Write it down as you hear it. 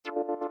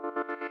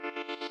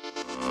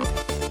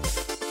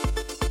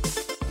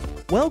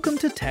Welcome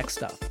to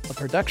TechStuff, a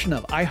production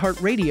of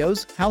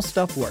iHeartRadio's How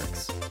Stuff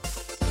Works.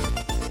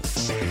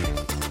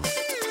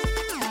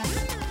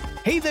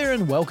 Hey there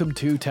and welcome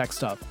to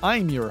TechStuff.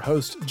 I'm your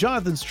host,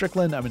 Jonathan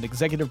Strickland. I'm an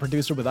executive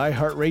producer with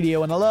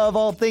iHeartRadio and I love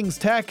all things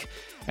tech.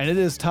 And it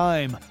is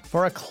time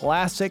for a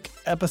classic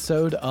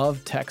episode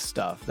of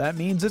TechStuff. That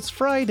means it's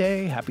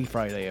Friday. Happy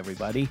Friday,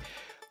 everybody.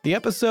 The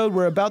episode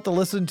we're about to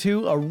listen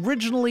to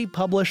originally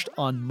published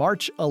on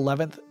March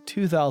 11th,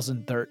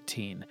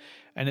 2013.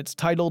 And it's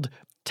titled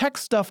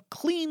TechStuff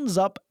Cleans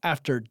Up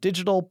After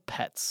Digital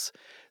Pets.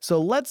 So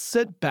let's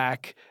sit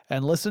back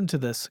and listen to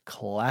this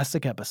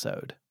classic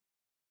episode.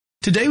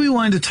 Today we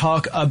wanted to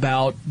talk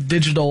about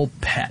digital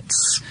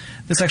pets.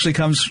 This actually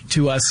comes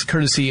to us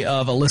courtesy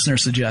of a listener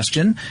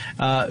suggestion.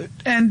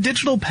 And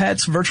digital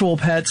pets, virtual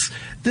pets,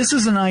 this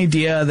is an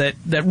idea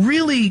that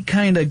really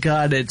kind of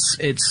got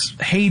its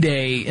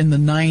heyday in the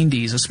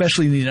 90s,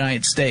 especially in the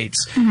United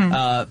States.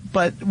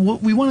 But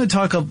we want to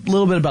talk a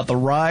little bit about the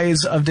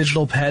rise of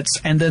digital pets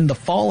and then the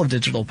fall of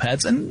digital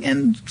pets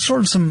and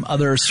sort of some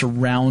other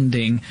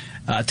surrounding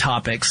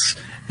topics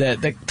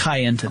that tie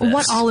into this.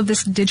 What all of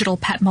this digital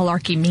pet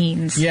malarkey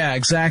means. Yeah,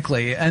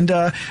 exactly. And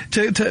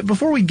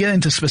before we get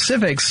into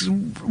specifics, I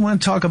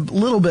want to talk a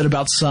little bit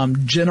about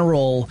some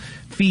general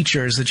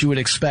features that you would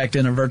expect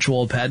in a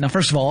virtual pet. Now,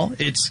 first of all,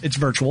 it's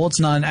virtual. It's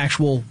not an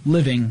actual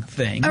living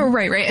thing. Oh,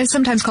 right. It's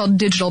sometimes called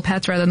digital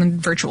pets rather than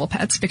virtual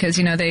pets because,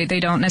 they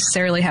don't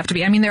necessarily have to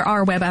be. I mean, there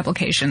are web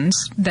applications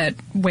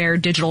where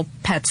digital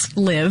pets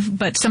live,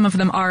 but some of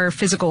them are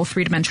physical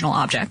three-dimensional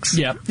objects.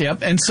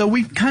 Yep. And so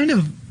we've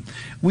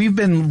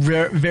been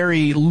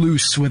very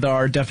loose with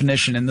our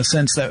definition in the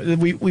sense that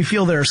we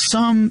feel there are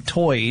some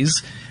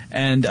toys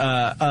and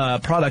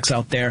products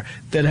out there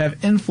that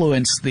have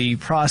influenced the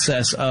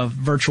process of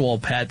virtual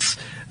pets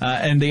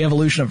and the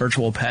evolution of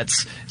virtual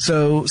pets.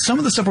 So some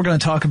of the stuff we're going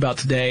to talk about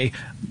today,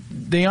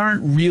 they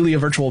aren't really a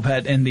virtual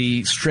pet in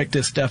the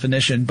strictest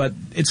definition, but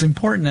it's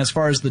important as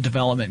far as the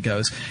development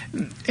goes.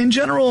 In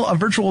general, a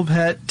virtual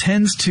pet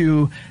tends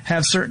to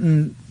have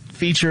certain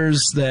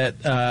features that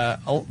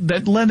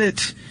let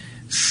it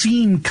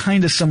seem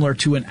kind of similar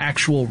to an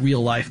actual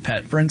real-life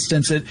pet. For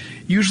instance, it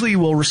usually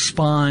will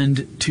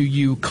respond to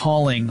you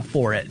calling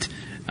for it.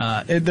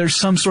 There's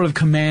some sort of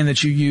command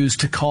that you use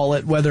to call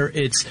it, whether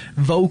it's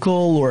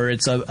vocal or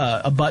it's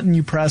a button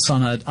you press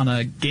on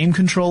a game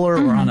controller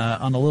or on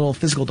a little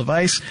physical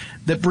device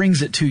that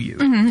brings it to you.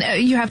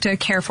 You have to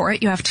care for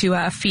it. You have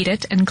to feed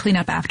it and clean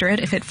up after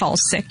it. If it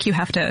falls sick, you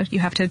have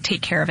to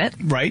take care of it.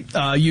 Right.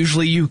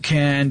 Usually you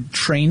can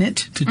train it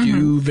to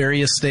do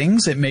various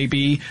things. It may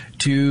be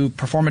to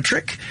perform a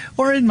trick,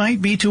 or it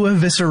might be to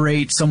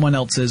eviscerate someone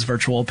else's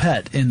virtual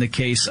pet in the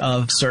case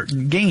of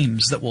certain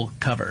games that we'll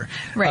cover.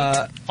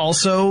 Right.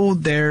 Also,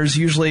 there's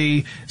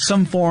usually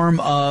some form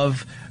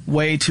of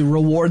way to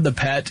reward the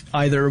pet,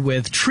 either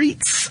with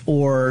treats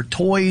or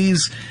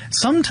toys.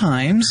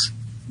 Sometimes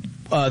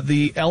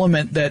the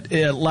element that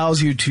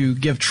allows you to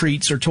give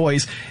treats or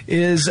toys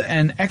is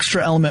an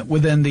extra element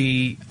within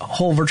the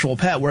whole virtual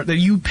pet where that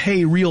you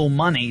pay real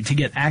money to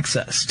get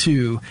access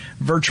to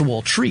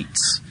virtual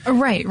treats.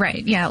 Right.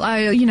 Yeah.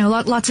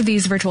 Lots of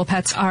these virtual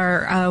pets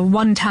are a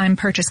one-time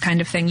purchase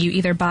kind of thing. You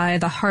either buy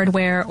the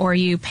hardware or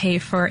you pay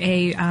for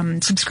a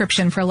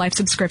subscription, for a life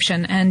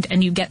subscription,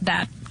 and you get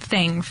that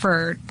thing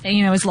for,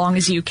 as long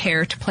as you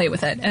care to play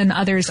with it. And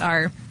others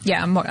are,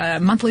 a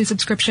monthly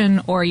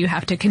subscription, or you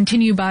have to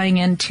continue buying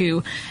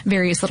into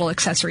various little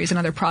accessories and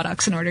other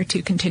products in order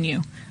to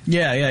continue.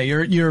 Yeah.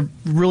 You're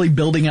really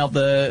building out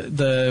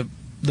the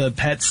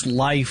pet's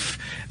life.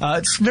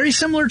 It's very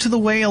similar to the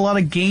way a lot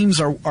of games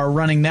are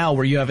running now,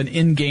 where you have an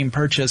in-game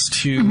purchase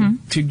to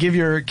give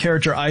your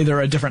character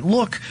either a different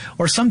look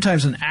or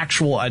sometimes an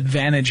actual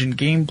advantage in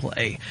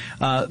gameplay.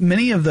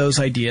 Many of those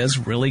ideas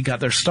really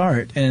got their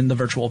start in the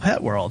virtual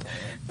pet world.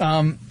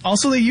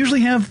 Also, they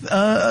usually have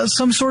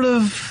some sort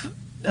of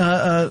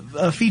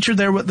a feature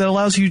there that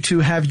allows you to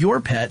have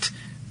your pet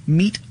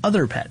meet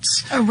other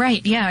pets. Oh,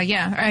 right.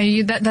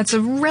 Yeah. That's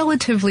a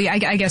relatively,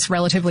 I guess,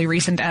 relatively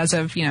recent as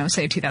of,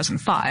 say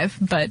 2005,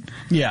 but.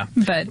 Yeah.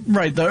 But.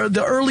 Right.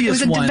 The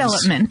earliest ones. It was a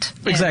development.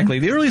 Exactly.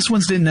 The earliest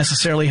ones didn't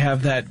necessarily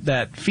have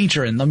that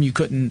feature in them. You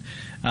couldn't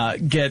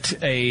get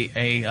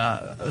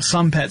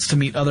some pets to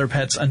meet other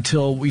pets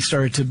until we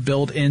started to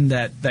build in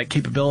that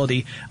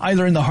capability,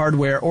 either in the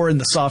hardware or in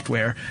the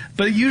software.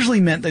 But it usually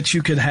meant that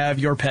you could have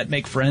your pet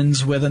make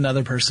friends with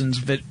another person's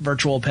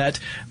virtual pet.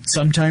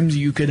 Sometimes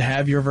you could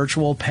have your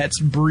virtual pets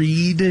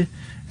breed,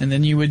 and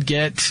then you would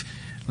get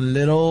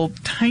little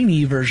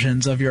tiny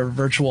versions of your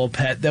virtual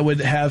pet that would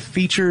have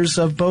features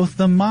of both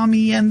the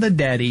mommy and the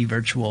daddy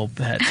virtual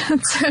pet.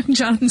 That's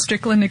Jonathan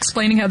Strickland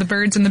explaining how the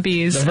birds and the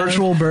bees. The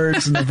virtual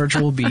birds and the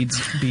virtual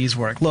bees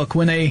work. Look,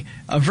 when a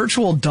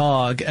virtual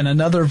dog and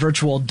another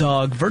virtual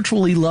dog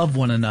virtually love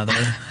one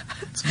another,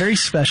 it's very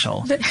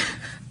special.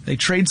 They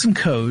trade some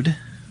code,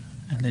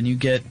 and then you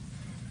get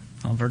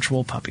a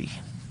virtual puppy.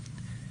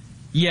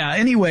 Yeah,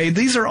 anyway,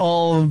 these are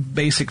all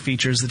basic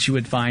features that you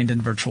would find in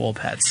virtual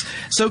pets.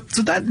 So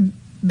that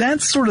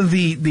that's sort of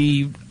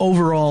the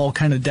overall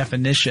kind of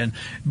definition.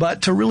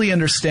 But to really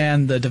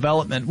understand the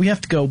development, we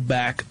have to go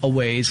back a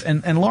ways.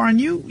 And Lauren,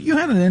 you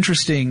had an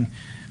interesting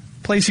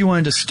place you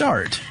wanted to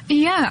start.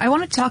 Yeah, I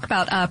wanted to talk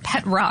about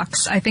Pet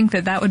Rocks. I think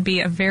that would be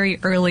a very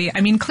early,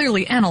 I mean,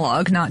 clearly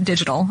analog, not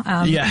digital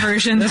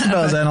version. That's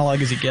about as analog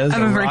as you get.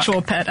 Of a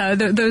virtual pet.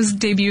 Those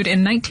debuted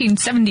in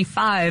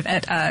 1975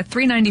 at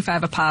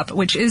 $3.95 a pop,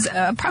 which is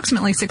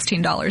approximately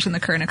 $16 in the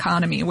current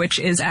economy, which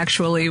is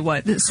actually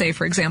what, say,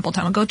 for example,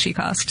 Tamagotchi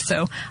cost.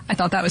 So I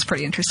thought that was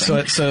pretty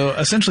interesting. So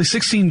essentially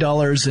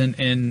 $16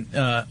 in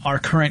our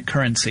current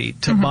currency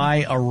to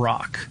buy a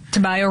rock. To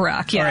buy a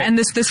rock, yeah. Right. And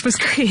this was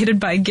created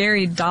by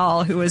Gary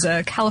Dahl, who was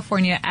a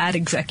California ad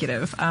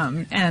executive.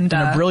 And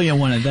a brilliant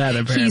one at that,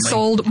 apparently. He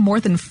sold more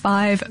than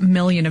 5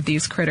 million of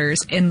these critters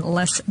in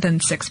less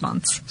than 6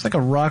 months. It's like a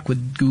rock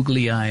with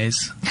googly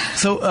eyes.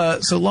 So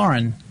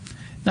Lauren,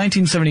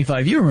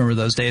 1975, you remember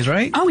those days,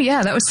 right? Oh,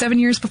 yeah. That was 7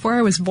 years before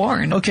I was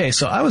born. Okay,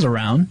 so I was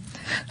around.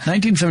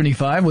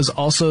 1975 was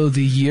also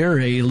the year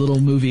a little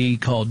movie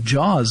called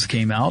Jaws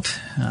came out,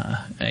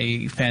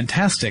 a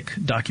fantastic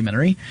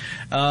documentary.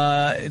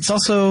 It's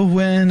also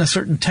when a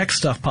certain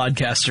TechStuff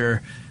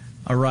podcaster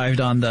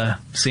arrived on the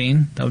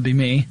scene. That would be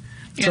me.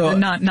 Yeah, So,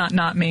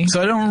 not me.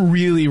 So I don't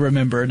really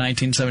remember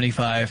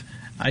 1975.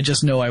 I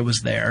just know I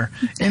was there.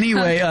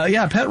 Anyway,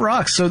 Pet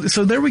Rocks. So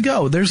there we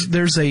go.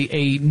 There's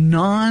a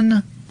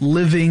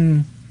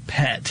non-living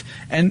pet,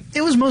 and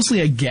it was mostly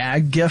a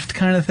gag gift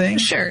kind of thing.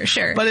 Sure.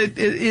 But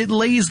it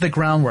lays the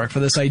groundwork for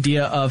this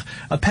idea of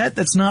a pet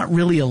that's not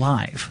really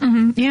alive.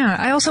 Mm-hmm. Yeah,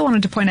 I also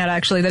wanted to point out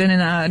actually that in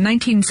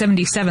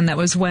 1977, that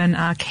was when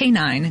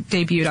K9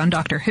 debuted on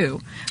Doctor Who,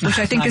 which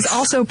I think Nice. is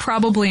also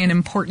probably an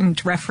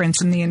important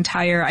reference in the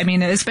entire. I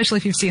mean, especially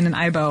if you've seen an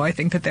IBO, I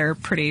think that they're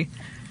pretty.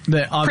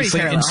 They're obviously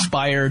parallel.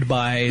 inspired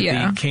by the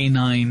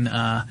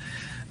K9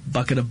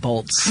 bucket of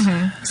bolts.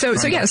 Mm-hmm.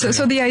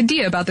 So the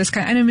idea about this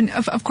kind, and I mean,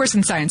 of course,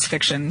 in science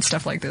fiction,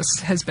 stuff like this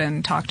has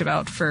been talked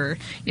about for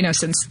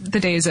since the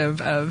days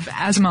of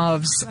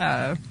Asimov's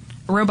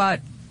robot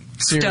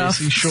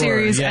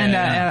series, and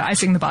I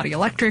Sing the Body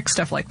Electric,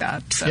 stuff like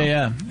that. So.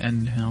 Yeah,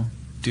 and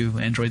do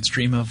androids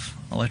dream of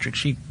electric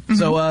sheep? Mm-hmm.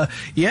 So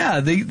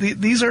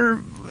these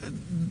are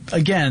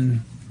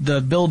again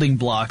the building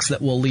blocks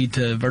that will lead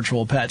to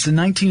virtual pets. In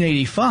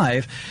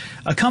 1985,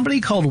 a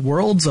company called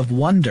Worlds of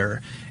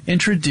Wonder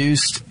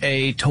introduced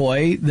a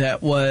toy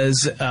that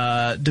was,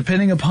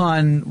 depending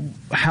upon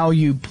how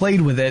you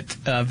played with it,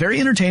 very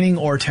entertaining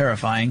or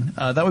terrifying.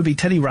 That would be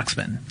Teddy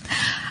Ruxpin.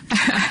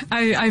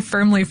 I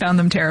firmly found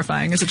them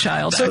terrifying as a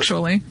child,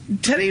 actually.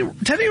 Teddy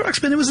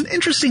Ruxpin, it was an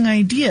interesting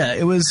idea.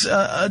 It was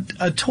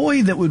a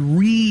toy that would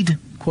read,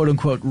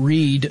 quote-unquote,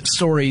 read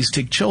stories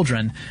to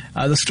children.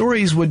 The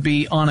stories would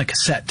be on a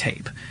cassette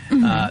tape.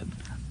 Mm-hmm.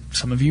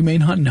 Some of you may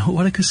not know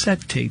what a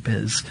cassette tape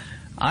is.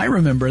 I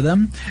remember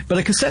them. But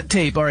a cassette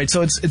tape, all right,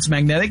 so it's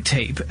magnetic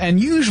tape. And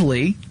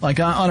usually, like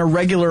on a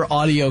regular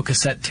audio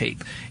cassette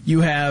tape, you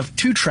have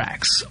 2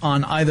 tracks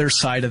on either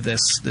side of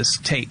this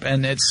tape.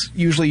 And it's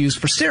usually used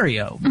for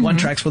stereo. Mm-hmm. One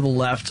track's for the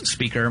left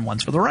speaker and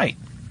one's for the right.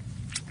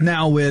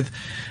 Now with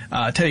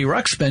Teddy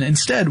Ruxpin,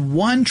 instead,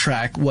 one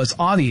track was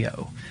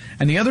audio.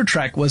 And the other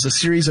track was a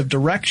series of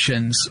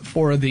directions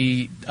for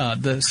the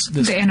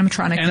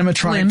animatronic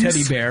limbs.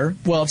 teddy bear.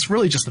 Well, it's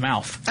really just the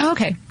mouth. Oh,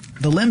 okay.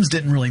 The limbs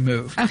didn't really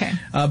move. Okay.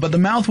 But the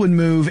mouth would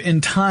move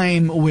in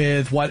time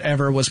with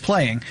whatever was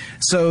playing.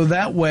 So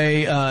that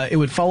way, it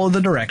would follow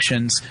the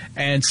directions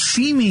and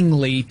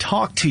seemingly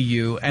talk to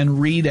you and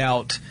read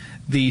out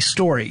the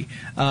story.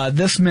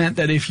 This meant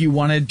that if you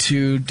wanted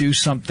to do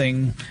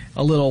something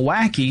a little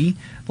wacky,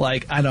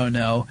 like, I don't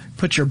know,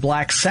 put your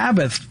Black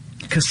Sabbath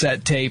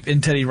cassette tape in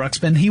Teddy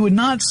Ruxpin, he would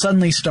not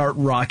suddenly start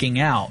rocking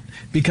out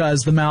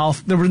because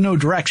there were no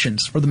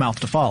directions for the mouth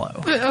to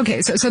follow.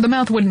 Okay, so the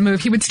mouth wouldn't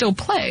move. He would still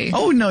play.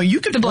 Oh no,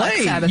 you could Black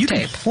Sabbath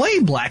tape. Could play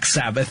Black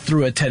Sabbath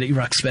through a Teddy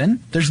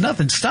Ruxpin. There's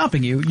nothing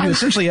stopping you. You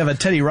essentially have a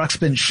Teddy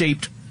Ruxpin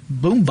shaped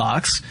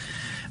boombox,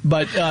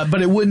 but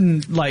it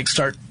wouldn't like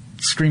start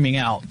screaming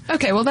out.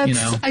 Okay, well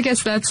that's I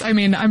guess that's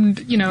I'm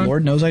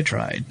Lord knows I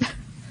tried.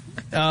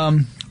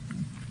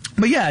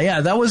 But yeah,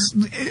 that was,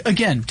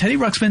 again, Teddy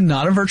Ruxpin,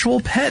 not a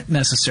virtual pet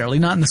necessarily,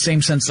 not in the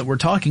same sense that we're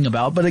talking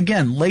about, but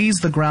again, lays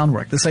the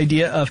groundwork. This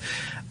idea of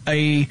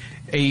a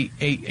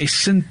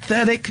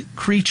synthetic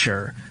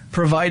creature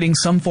providing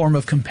some form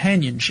of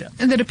companionship.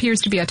 And that appears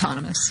to be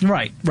autonomous.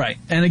 Right.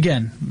 And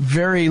again,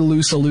 very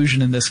loose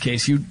illusion in this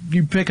case. You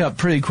pick up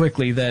pretty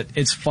quickly that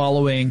it's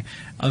following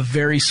a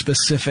very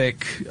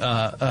specific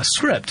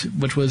script,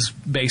 which was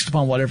based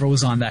upon whatever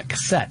was on that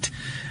cassette.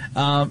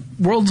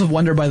 Worlds of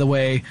Wonder, by the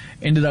way,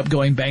 ended up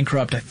going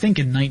bankrupt, I think,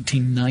 in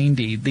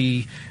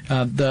 1990.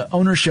 The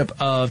ownership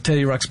of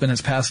Teddy Ruxpin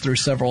has passed through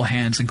several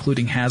hands,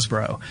 including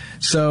Hasbro.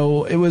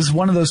 So it was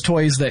one of those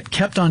toys that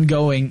kept on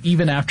going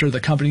even after the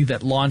company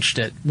that launched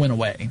it went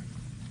away.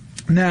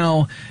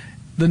 Now,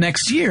 the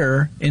next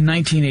year, in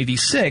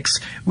 1986,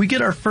 we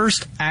get our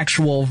first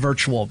actual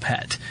virtual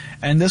pet.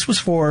 And this was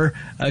for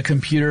a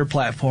computer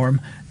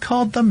platform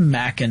called the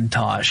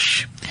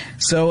Macintosh.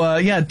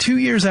 So, 2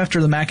 years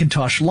after the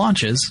Macintosh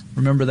launches,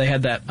 remember they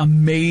had that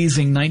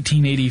amazing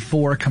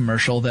 1984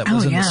 commercial that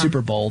was in the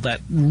Super Bowl,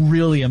 that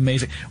really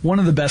amazing, one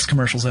of the best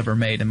commercials ever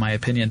made, in my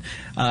opinion.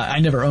 I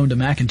never owned a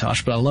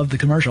Macintosh, but I loved the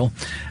commercial.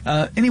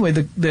 Anyway,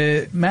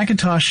 the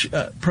Macintosh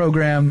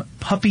program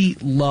Puppy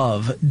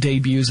Love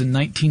debuts in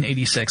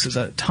 1986 as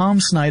a Tom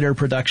Snyder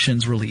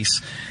Productions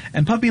release.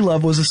 And Puppy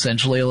Love was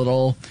essentially a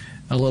little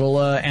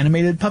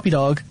animated puppy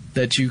dog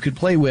that you could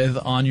play with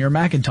on your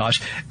Macintosh.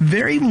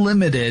 Very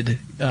limited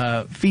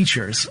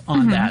features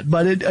on that,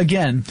 but it,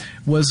 again,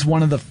 was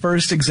one of the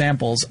first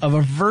examples of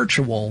a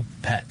virtual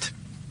pet.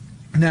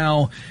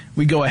 Now,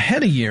 we go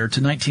ahead a year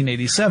to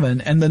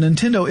 1987, and the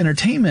Nintendo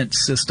Entertainment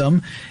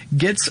System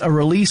gets a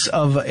release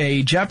of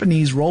a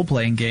Japanese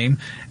role-playing game,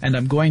 and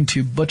I'm going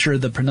to butcher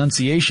the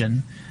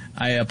pronunciation.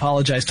 I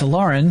apologize to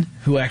Lauren,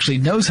 who actually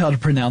knows how to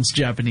pronounce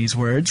Japanese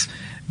words,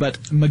 but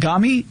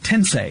Megami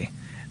Tensei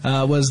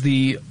was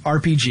the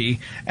RPG,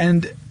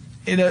 and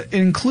it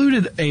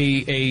included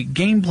a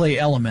gameplay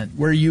element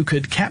where you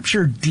could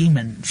capture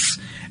demons,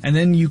 and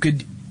then you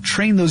could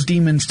train those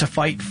demons to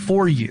fight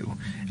for you,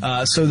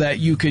 so that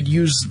you could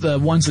use the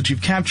ones that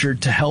you've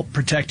captured to help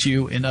protect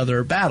you in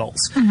other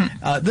battles.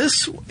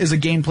 This is a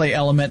gameplay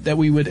element that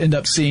we would end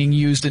up seeing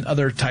used in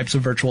other types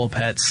of virtual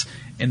pets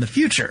in the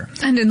future.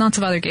 And in lots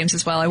of other games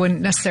as well. I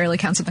wouldn't necessarily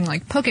count something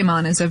like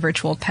Pokemon as a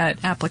virtual pet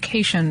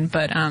application,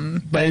 but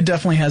it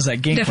definitely has that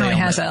gameplay definitely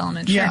element. Has that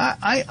element, sure. Yeah,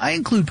 I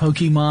include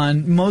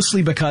Pokemon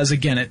mostly because,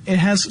 again, it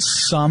has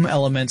some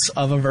elements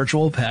of a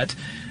virtual pet.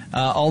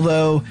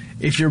 Although,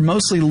 if you're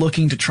mostly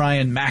looking to try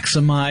and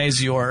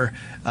maximize your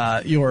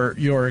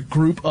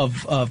group of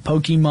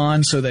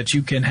Pokemon so that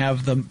you can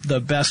have the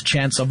best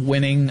chance of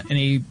winning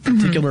any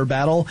particular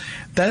battle,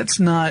 that's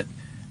not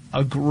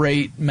a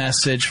great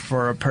message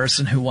for a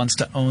person who wants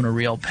to own a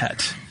real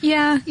pet.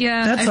 Yeah.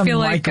 That's I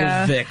feel a Michael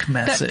like, Vick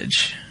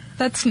message.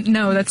 That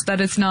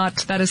is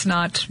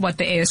not what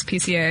the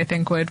ASPCA I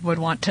think would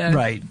want to.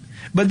 Right.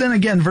 But then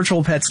again,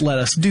 virtual pets let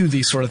us do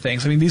these sort of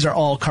things. I mean, these are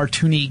all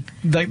cartoony,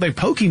 like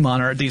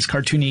Pokemon are these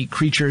cartoony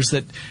creatures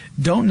that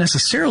don't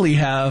necessarily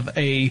have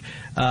a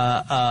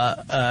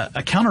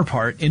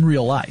counterpart in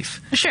real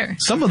life. Sure.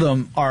 Some of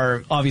them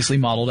are obviously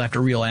modeled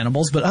after real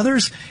animals, but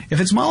others,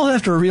 if it's modeled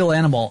after a real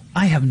animal,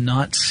 I have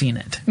not seen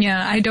it.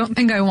 Yeah, I don't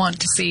think I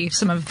want to see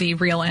some of the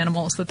real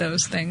animals that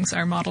those things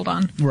are modeled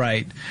on.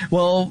 Right.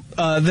 Well,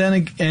 then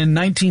in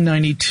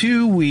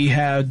 1992, we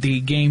had the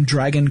game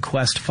Dragon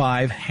Quest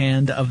V: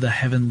 Hand of the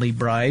Heavenly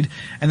Bride,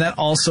 and that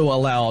also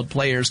allowed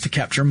players to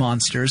capture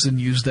monsters and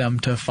use them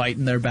to fight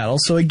in their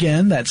battles. So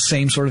again, that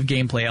same sort of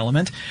gameplay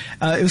element.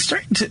 It was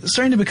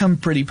starting to become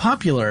pretty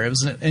popular. It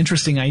was an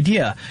interesting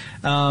idea.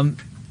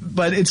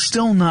 But it's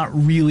still not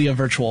really a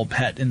virtual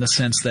pet in the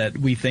sense that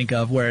we think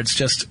of, where it's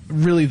just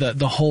really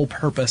the whole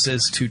purpose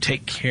is to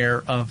take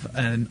care of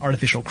an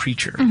artificial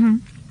creature.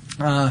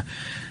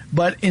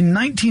 But in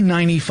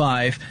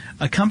 1995,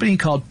 a company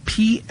called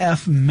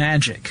PF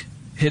Magic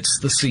hits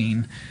the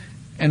scene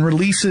and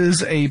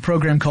releases a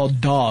program called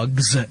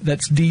Dogs.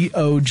 That's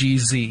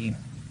D-O-G-Z.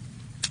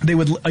 They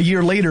would, a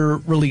year later,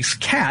 release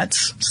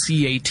Cats,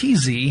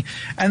 C-A-T-Z,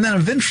 and then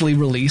eventually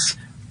release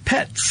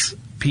Pets,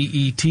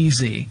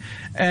 P-E-T-Z.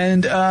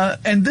 And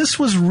this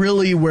was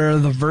really where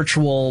the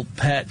virtual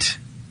pet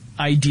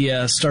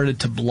idea started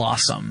to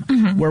blossom,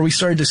 where we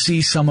started to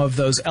see some of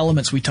those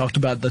elements we talked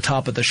about at the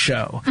top of the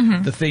show,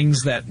 the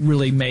things that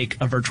really make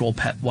a virtual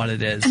pet what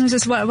it is. And was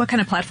this what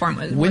kind of platform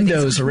was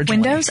Windows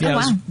originally. Windows? Yeah, oh,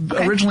 wow. It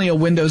was originally a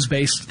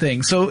Windows-based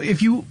thing. So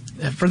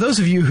for those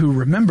of you who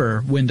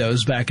remember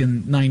Windows back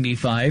in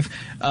 95,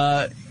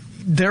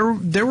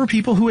 there were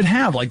people who would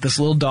have, like, this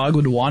little dog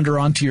would wander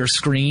onto your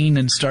screen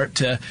and start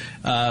to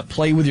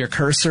play with your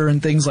cursor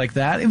and things like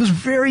that. It was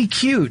very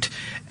cute.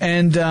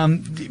 And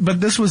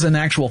but this was an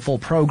actual full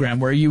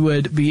program where you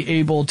would be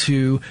able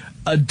to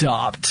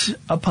adopt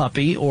a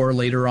puppy or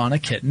later on a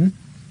kitten.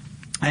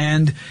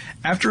 And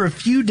after a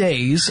few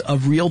days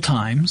of real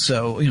time,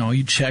 so,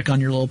 you check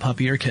on your little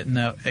puppy or kitten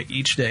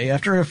each day.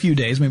 After a few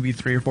days, maybe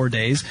 3 or 4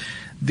 days,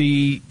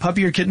 the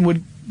puppy or kitten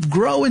would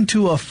grow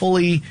into a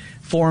fully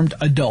formed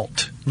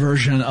adult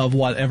version of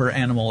whatever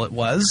animal it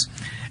was.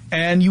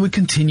 And you would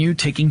continue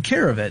taking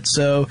care of it.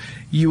 So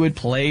you would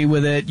play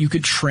with it, you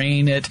could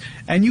train it,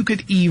 and you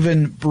could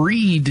even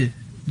breed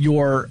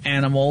your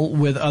animal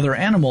with other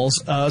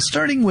animals,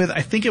 starting with,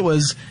 I think it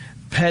was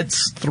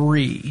Pets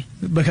 3,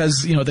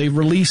 because they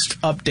released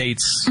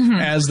updates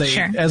as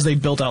they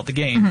built out the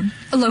game.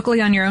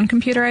 Locally on your own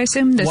computer, I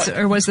assume,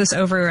 or was this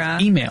over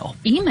email?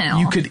 Email.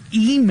 You could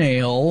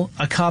email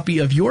a copy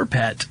of your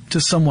pet to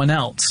someone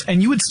else,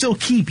 and you would still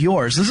keep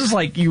yours. This is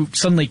like you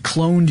suddenly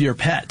cloned your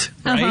pet,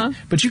 right?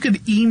 But you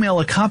could email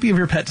a copy of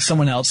your pet to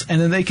someone else,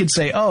 and then they could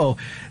say, "Oh,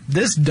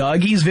 this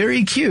doggy's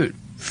very cute.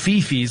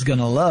 Fifi's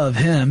gonna love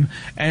him,"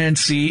 and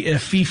see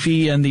if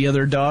Fifi and the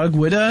other dog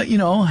would,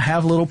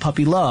 have little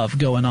puppy love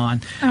going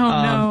on. Oh,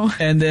 no.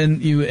 And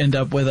then you end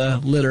up with a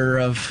litter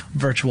of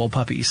virtual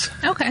puppies.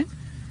 Okay.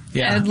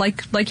 Yeah.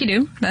 Like you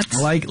do.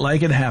 That's like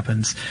it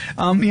happens.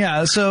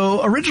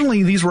 So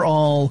originally these were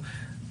all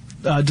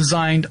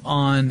designed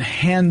on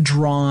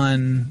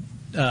hand-drawn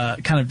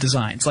kind of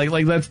designs,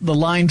 like that's the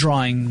line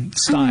drawing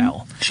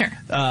style. Sure.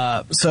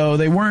 So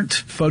they weren't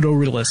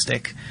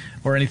photorealistic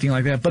or anything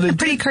like that, but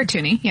pretty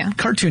cartoony, yeah.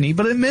 Cartoony,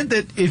 but it meant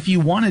that if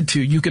you wanted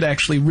to, you could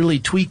actually really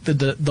tweak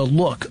the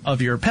look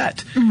of your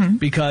pet,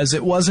 because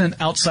it wasn't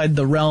outside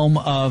the realm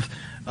of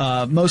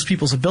most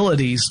people's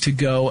abilities to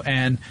go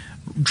and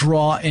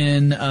draw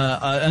in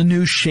a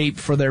new shape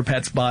for their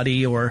pet's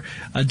body or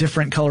a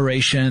different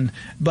coloration.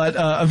 But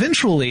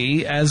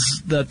eventually,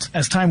 as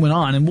time went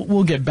on, and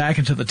we'll get back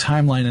into the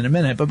timeline in a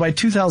minute, but by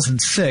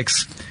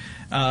 2006,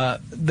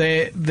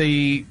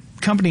 the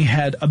company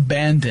had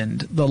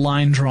abandoned the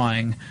line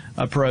drawing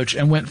approach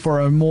and went for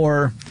a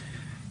more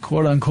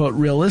quote-unquote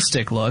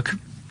realistic look,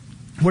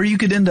 where you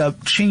could end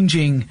up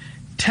changing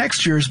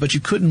textures, but you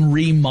couldn't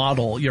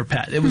remodel your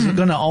pet. It was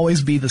going to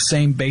always be the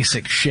same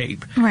basic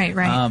shape. Right.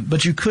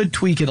 But you could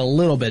tweak it a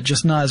little bit,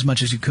 just not as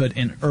much as you could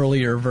in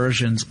earlier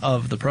versions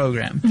of the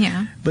program.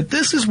 Yeah. But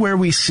this is where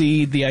we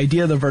see the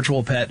idea of the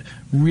virtual pet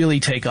really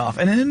take off.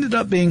 And it ended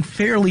up being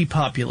fairly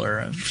popular,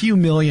 a few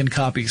million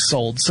copies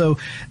sold. So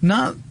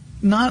not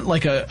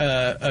like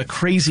a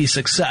crazy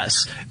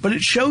success, but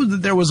it showed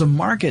that there was a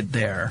market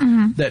there,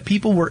 that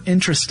people were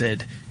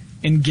interested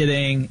in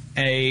getting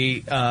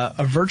a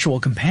virtual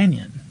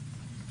companion.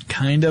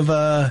 Kind of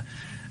a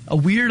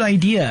weird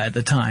idea at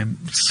the time.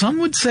 Some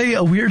would say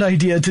a weird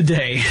idea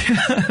today.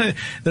 That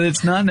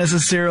it's not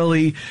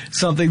necessarily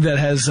something that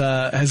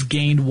has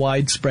gained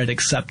widespread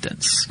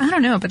acceptance. I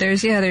don't know, but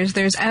there's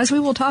as we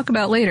will talk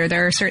about later,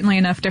 there are certainly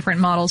enough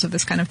different models of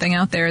this kind of thing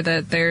out there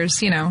that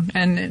there's,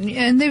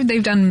 and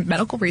they've done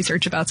medical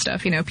research about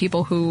stuff,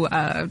 people who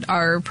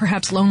are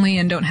perhaps lonely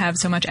and don't have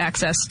so much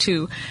access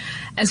to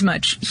as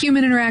much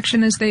human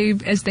interaction as they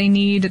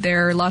need.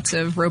 There are lots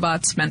of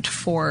robots meant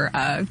for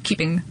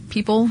keeping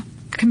people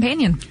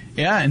companion.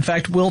 Yeah, in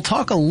fact, we'll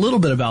talk a little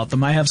bit about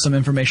them. I have some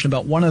information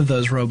about one of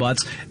those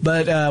robots,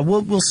 but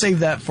we'll save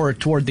that for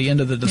toward the end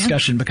of the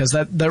discussion, because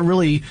that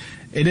really,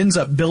 it ends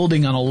up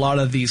building on a lot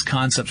of these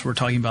concepts we're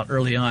talking about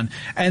early on.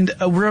 And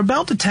we're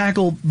about to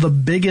tackle the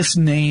biggest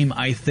name,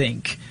 I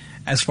think,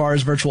 as far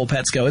as virtual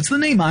pets go. It's the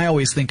name I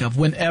always think of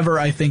whenever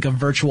I think of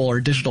virtual or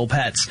digital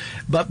pets.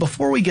 But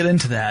before we get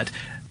into that,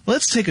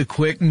 let's take a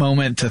quick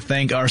moment to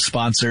thank our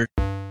sponsor.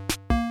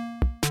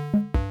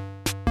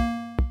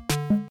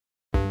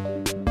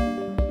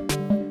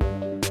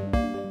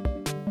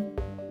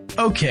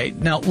 Okay,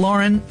 now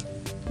Lauren,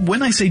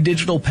 when I say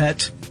digital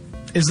pet,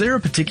 is there a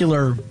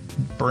particular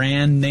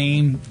brand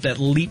name that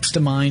leaps to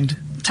mind?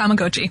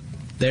 Tamagotchi.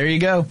 There you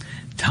go.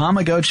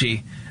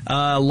 Tamagotchi.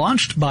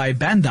 Launched by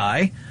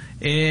Bandai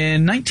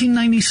in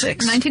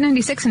 1996.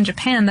 1996 in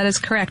Japan, that is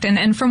correct.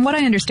 And from what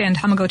I understand,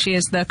 Tamagotchi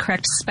is the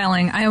correct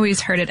spelling. I always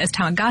heard it as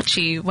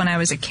Tamagotchi when I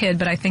was a kid,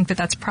 but I think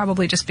that's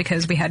probably just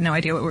because we had no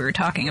idea what we were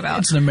talking about.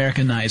 It's an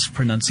Americanized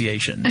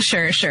pronunciation.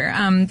 Sure.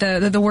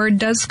 The word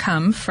does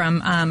come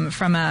from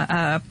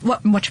a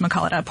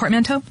whatchamacallit, a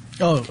portmanteau.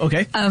 Oh,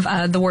 okay.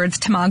 Of the words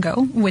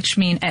tamago, which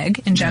mean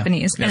egg in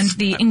Japanese, yes. And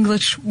the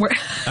English word.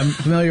 I'm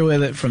familiar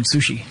with it from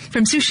sushi.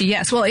 From sushi,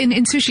 yes. Well, in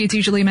sushi, it's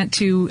usually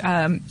meant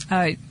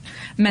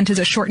as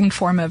a shortened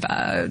form of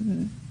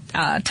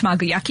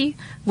tamagoyaki,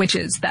 which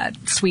is that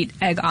sweet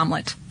egg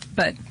omelet.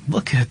 But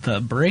look at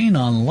the brain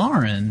on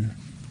Lauren.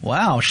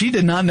 Wow, she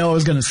did not know I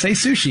was going to say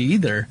sushi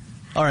either.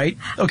 All right.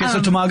 Okay, so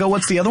tamago,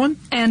 what's the other one?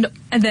 And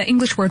the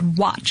English word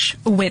watch,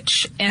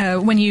 which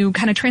when you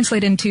kind of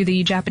translate into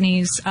the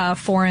Japanese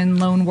foreign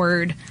loan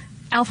word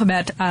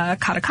alphabet,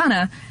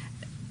 katakana,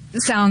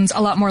 sounds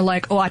a lot more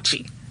like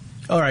oachi.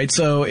 All right,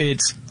 so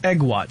it's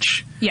egg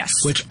watch. Yes.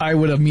 Which I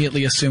would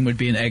immediately assume would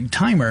be an egg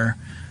timer,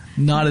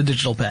 not a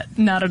digital pet.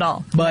 Not at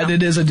all. But no.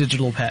 It is a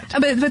digital pet.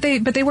 But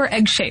they were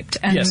egg shaped,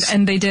 and yes.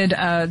 And they did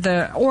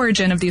the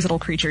origin of these little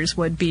creatures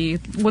would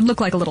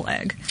look like a little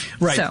egg.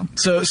 Right.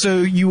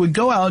 So you would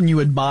go out and you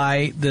would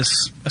buy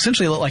this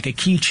essentially looked like a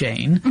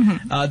keychain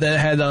that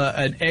had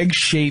an egg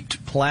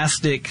shaped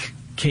plastic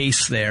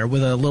case there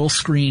with a little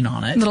screen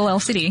on it. Little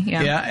LCD,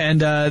 yeah. Yeah,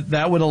 and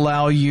that would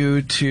allow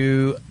you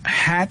to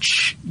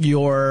hatch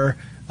your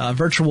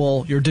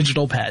your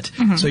digital pet.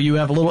 So you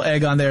have a little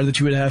egg on there that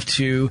you would have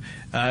to,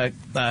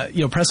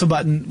 press a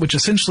button, which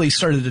essentially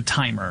started a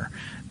timer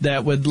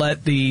that would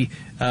let the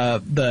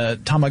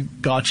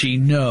Tamagotchi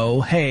know,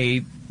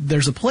 hey,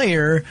 there's a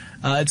player.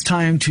 It's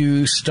time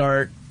to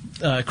start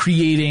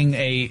creating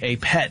a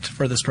pet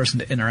for this person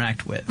to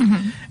interact with.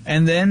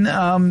 And then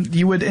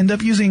you would end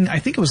up using, I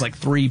think it was like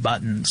 3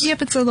 buttons.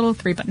 Yep, it's a little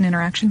 3-button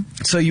interaction.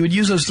 So you would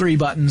use those 3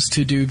 buttons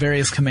to do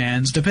various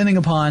commands depending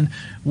upon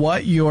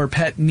what your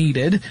pet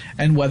needed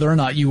and whether or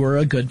not you were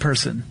a good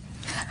person.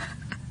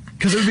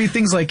 Because it would be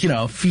things like,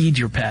 feed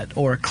your pet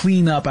or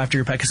clean up after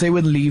your pet, because they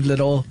would leave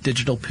little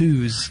digital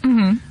poos.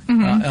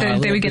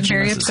 They would get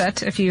very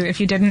upset if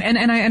you didn't.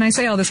 And I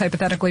say all this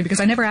hypothetically because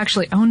I never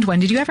actually owned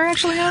one. Did you ever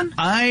actually own?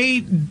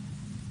 I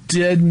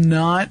didn't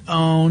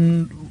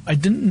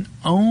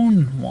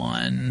own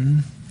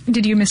one.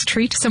 Did you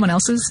mistreat someone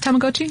else's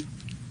Tamagotchi?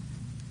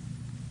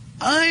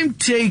 I'm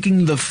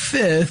taking the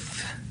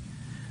 5th,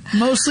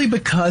 mostly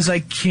because I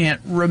can't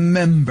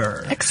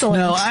remember. Excellent.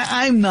 No,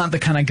 I'm not the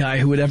kind of guy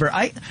who would ever.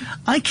 I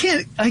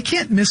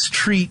can't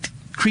mistreat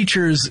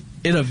creatures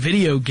in a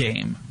video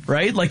game,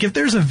 right? Like if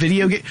there's a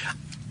video game.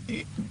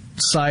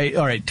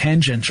 All right,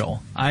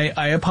 tangential.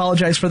 I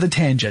apologize for the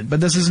tangent,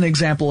 but this is an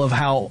example of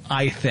how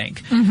I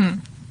think.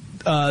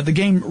 The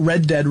game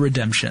Red Dead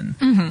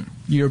Redemption.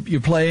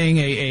 You're playing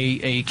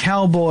a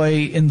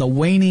cowboy in the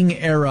waning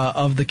era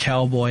of the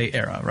cowboy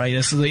era, right?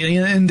 This is the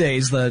end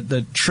days.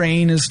 The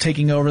train is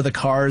taking over. The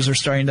cars are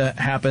starting to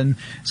happen.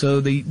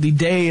 So the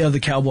day of the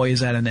cowboy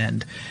is at an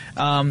end.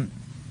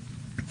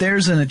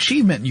 There's an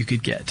achievement you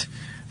could get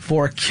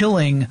for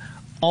killing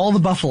all the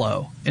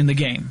buffalo in the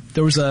game.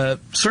 There was a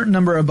certain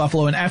number of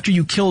buffalo, and after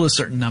you killed a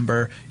certain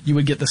number, you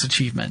would get this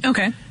achievement.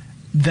 Okay.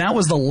 That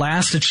was the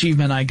last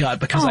achievement I got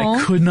because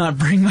I could not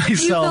bring myself.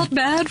 You felt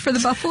bad for the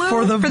buffalo?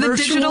 For the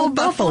digital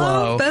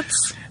buffalo?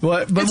 That's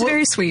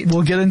very sweet.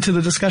 We'll get into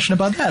the discussion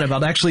about that,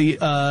 about actually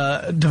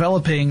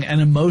developing an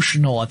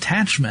emotional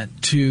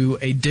attachment to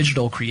a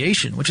digital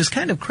creation, which is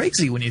kind of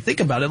crazy when you think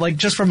about it. Like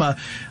just from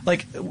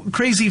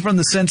crazy from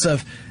the sense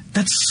of,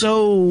 that's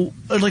so,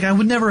 like, I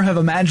would never have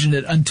imagined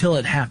it until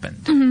it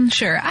happened.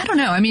 Sure. I don't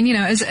know. I mean,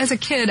 as a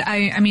kid,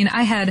 I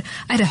had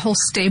a whole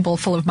stable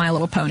full of My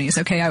Little Ponies.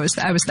 Okay. I was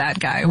that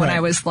guy when I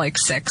was like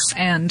 6,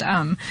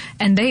 and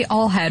they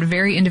all had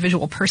very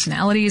individual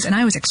personalities, and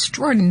I was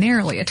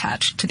extraordinarily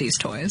attached to these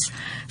toys.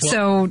 Well,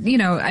 so,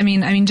 I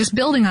mean, just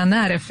building on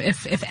that,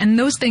 and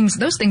those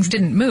things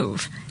didn't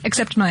move,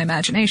 except my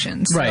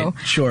imagination. So right.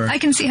 Sure. I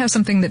can see how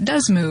something that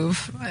does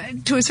move,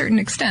 to a certain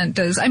extent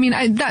does. I mean,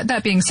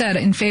 that being said,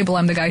 in Fable,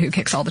 I'm the guy who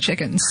kicks all the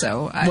chickens,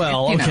 so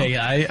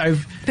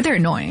but they're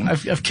annoying.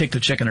 I've kicked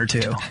a chicken or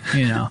two,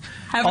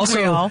 Haven't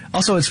we all?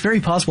 Also, it's very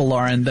possible,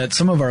 Lauren, that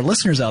some of our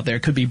listeners out there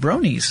could be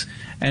bronies,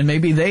 and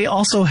maybe they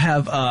also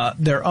have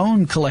their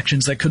own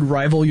collections that could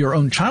rival your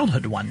own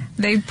childhood one.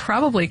 They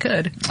probably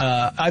could.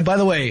 By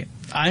the way,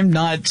 I'm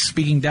not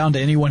speaking down to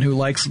anyone who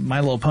likes My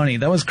Little Pony.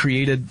 That was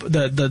created,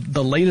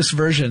 the latest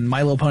version,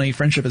 My Little Pony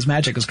Friendship is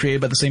Magic, was created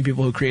by the same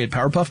people who created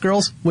Powerpuff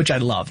Girls, which I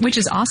loved. Which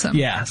is awesome.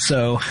 Yeah,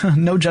 so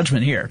no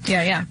judgment here.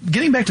 Yeah.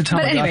 Getting back to Tamagotchi.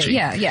 But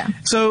anyway, yeah.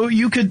 So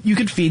you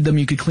could feed them,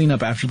 you could clean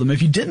up after them.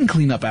 If you didn't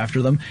clean up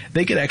after them,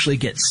 they could actually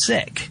get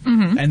sick.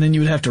 And then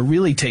you would have to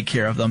really take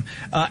care of them.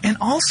 And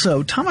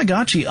also,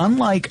 Tamagotchi,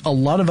 unlike a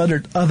lot of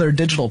other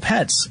digital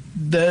pets,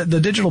 the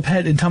digital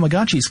pet in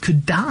Tamagotchis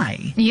could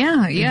die.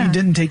 Yeah. If you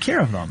didn't take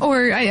care of them.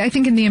 Or I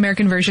think in the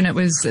American version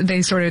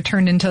they sort of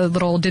turned into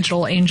little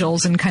digital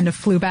angels and kind of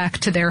flew back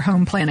to their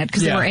home planet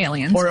because they were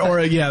aliens.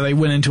 Or they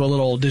went into a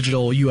little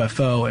digital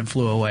UFO and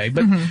flew away.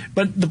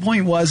 But the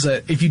point was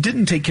that if you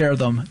didn't take care of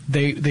them,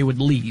 they would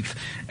leave.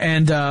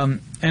 And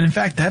in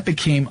fact, that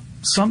became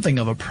something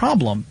of a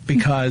problem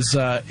because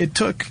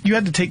you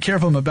had to take care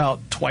of them about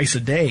twice a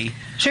day.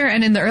 Sure,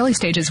 and in the early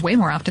stages, way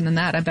more often than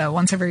that, about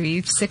once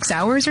every 6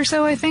 hours or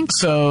so, I think.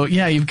 So,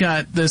 yeah, you've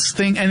got this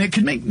thing, and it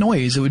could make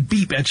noise. It would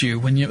beep at you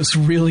when it was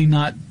really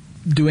not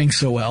doing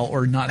so well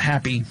or not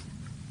happy.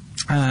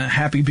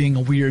 Happy being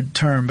a weird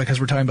term because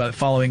we're talking about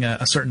following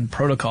a certain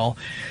protocol.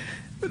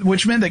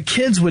 Which meant that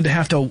kids would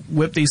have to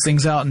whip these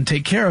things out and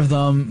take care of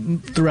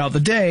them throughout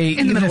the day,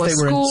 even if they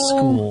were in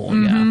school.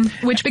 Yeah.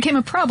 Which became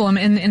a problem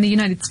in the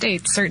United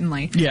States,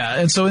 certainly. Yeah,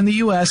 and so in the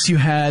U.S. you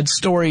had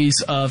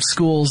stories of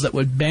schools that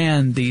would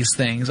ban these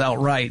things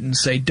outright and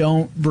say,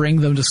 don't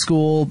bring them to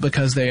school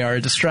because they are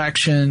a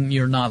distraction,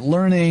 you're not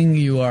learning,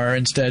 you are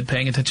instead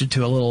paying attention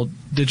to a little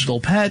digital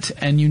pet,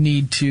 and you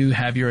need to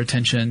have your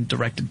attention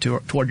directed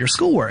toward your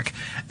schoolwork.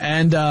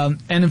 And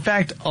in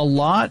fact, a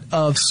lot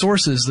of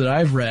sources that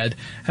I've read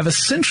have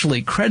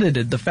essentially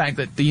credited the fact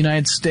that the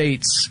United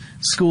States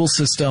school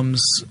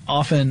systems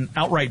often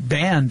outright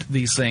banned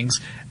these things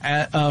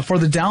for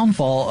the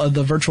downfall of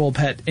the virtual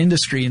pet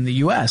industry in the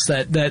U.S.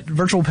 That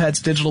virtual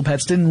pets, digital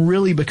pets didn't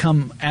really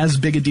become as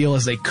big a deal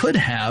as they could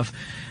have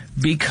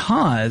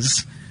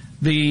because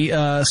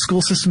the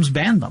school systems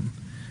banned them.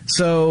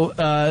 So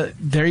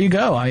there you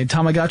go.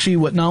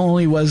 Tamagotchi not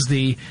only was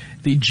the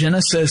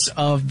genesis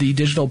of the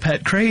digital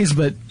pet craze,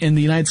 but in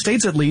the United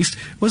States at least,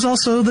 was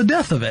also the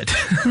death of it.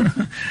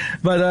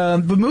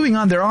 But moving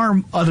on, there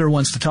are other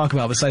ones to talk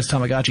about besides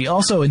Tamagotchi.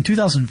 Also, in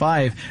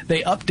 2005,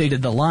 they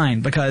updated the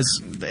line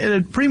because it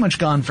had pretty much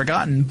gone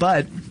forgotten,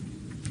 but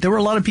there were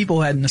a lot of people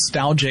who had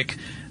nostalgic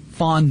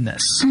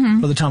fondness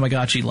for the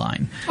Tamagotchi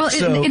line. Well,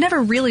 it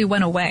never really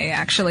went away,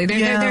 actually.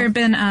 There have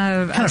been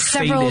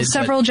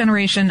several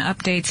generation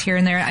updates here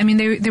and there. I mean,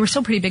 they were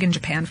still pretty big in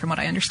Japan, from what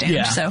I understand.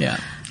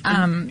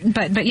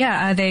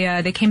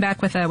 They came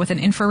back with an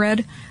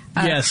infrared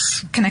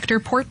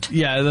connector port.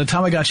 Yeah, the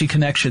Tamagotchi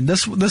connection.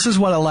 This is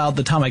what allowed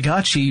the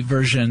Tamagotchi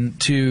version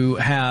to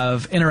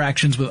have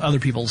interactions with other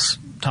people's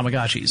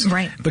Tamagotchis.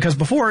 Right. Because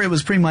before it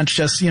was pretty much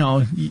just,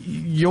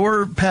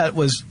 your pet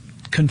was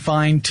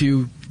confined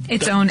to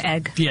its own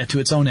egg. Yeah, to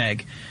its own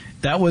egg.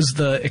 That was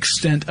the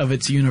extent of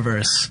its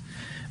universe.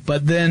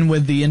 But then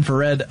with the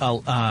infrared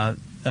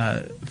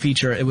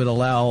feature, it would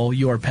allow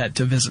your pet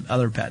to visit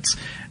other pets,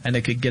 and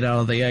it could get out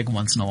of the egg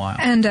once in a while.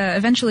 And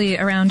eventually,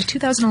 around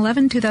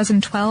 2011,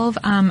 2012,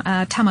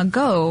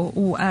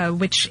 Tamago,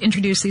 which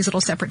introduced these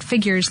little separate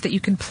figures that you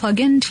could plug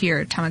into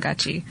your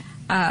Tamagotchi.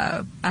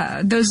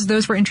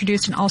 Those were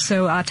introduced, and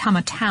also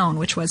Tama Town,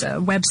 which was a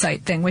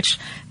website thing, which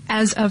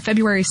as of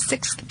February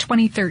 6th,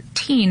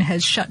 2013,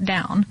 has shut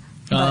down.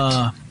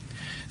 But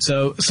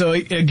So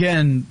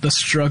again, the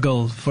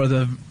struggle for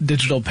the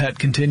digital pet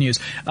continues.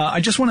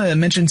 I just want to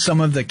mention some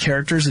of the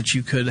characters that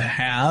you could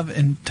have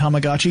in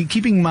Tamagotchi.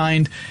 Keeping in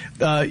mind,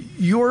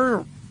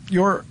 your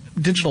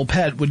digital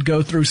pet would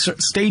go through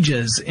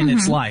stages in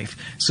its life.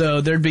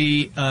 So there'd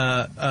be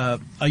a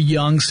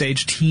young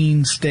stage,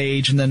 teen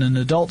stage, and then an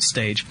adult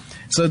stage.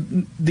 So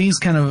these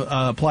kind of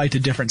apply to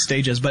different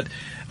stages. But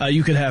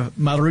you could have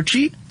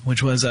Maruchi,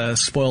 which was a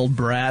spoiled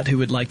brat who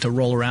would like to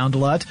roll around a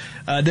lot.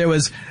 There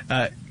was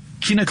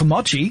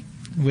Kinakomochi,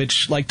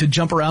 which liked to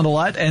jump around a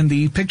lot, and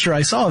the picture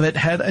I saw of it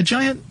had a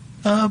giant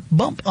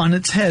bump on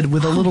its head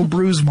with a little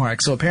bruise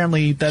mark. So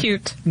apparently that's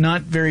Cute.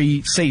 not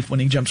very safe when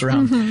he jumps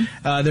around.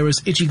 There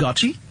was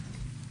Ichigochi,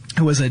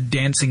 who was a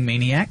dancing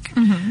maniac.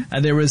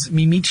 There was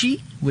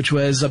Mimichi, which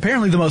was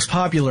apparently the most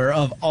popular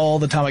of all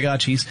the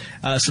Tamagotchis.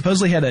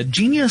 Supposedly had a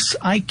genius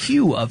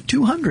IQ of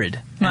 200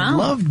 and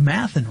loved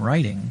math and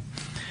writing.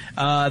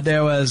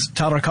 There was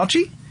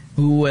Tarakochi,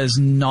 who was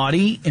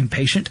naughty,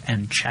 impatient,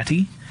 and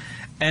chatty.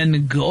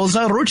 And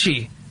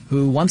Gozaruchi,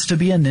 who wants to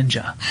be a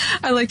ninja.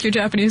 I like your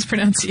Japanese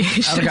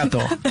pronunciation.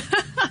 Arigato.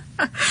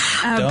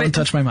 Don't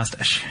touch my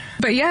mustache.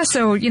 But yeah,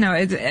 so,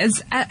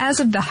 as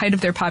of the height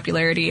of their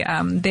popularity,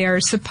 they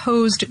are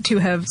supposed to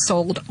have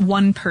sold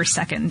 1 per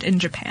second in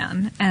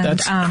Japan. And,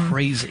 that's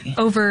crazy.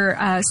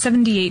 Over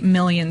 78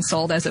 million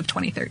sold as of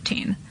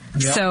 2013.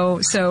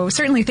 Yep. So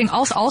certainly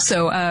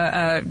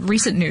also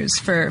recent news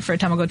for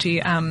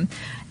Tamagotchi.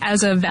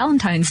 As of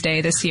Valentine's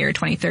Day this year,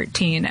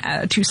 2013,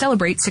 to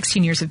celebrate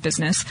 16 years of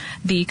business,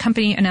 the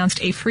company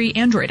announced a free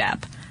Android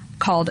app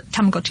called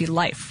Tamagotchi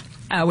Life,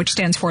 which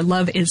stands for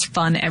Love is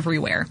Fun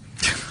Everywhere.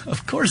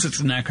 Of course it's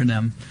an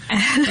acronym.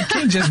 It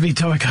can't just be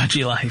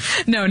Tamagotchi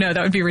Life. No,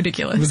 that would be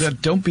ridiculous.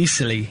 Don't be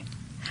silly.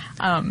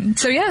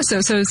 So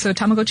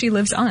Tamagotchi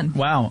lives on.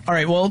 Wow. All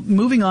right. Well,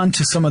 moving on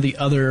to some of the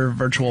other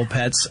virtual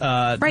pets.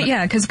 Right.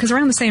 Yeah. Because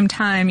around the same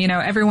time,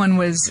 everyone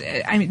was.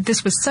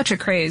 This was such a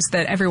craze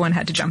that everyone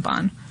had to jump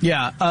on.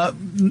 Yeah.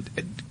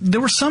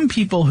 There were some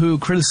people who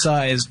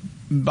criticized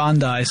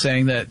Bandai,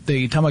 saying that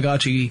the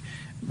Tamagotchi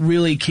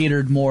really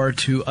catered more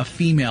to a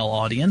female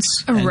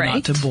audience and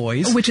not to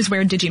boys. Which is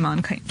where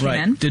Digimon came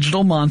in.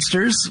 Digital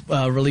Monsters,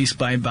 released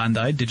by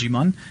Bandai,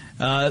 Digimon.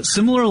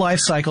 Similar life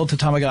cycle to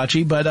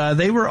Tamagotchi, but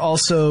they were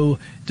also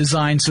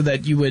designed so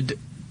that you would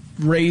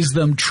raise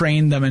them,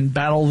 train them, and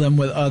battle them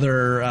with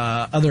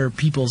other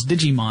people's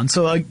Digimon.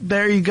 So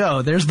there you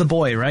go. There's the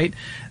boy, right?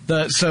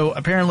 So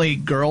apparently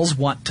girls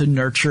want to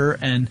nurture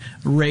and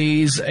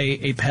raise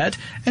a pet,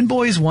 and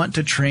boys want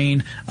to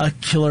train a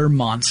killer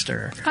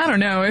monster. I don't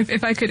know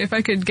if I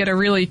could get a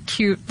really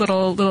cute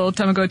little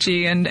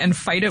Tamagotchi and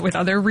fight it with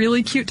other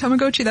really cute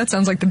Tamagotchi. That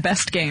sounds like the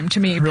best game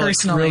to me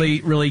personally.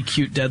 Really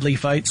cute, deadly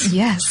fights.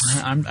 Yes,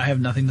 I have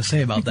nothing to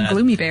say about that.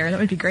 Gloomy Bear, that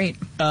would be great.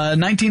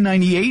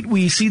 1998,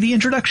 we see the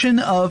introduction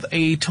of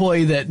a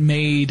toy that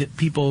made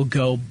people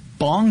go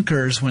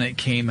bonkers when it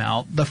came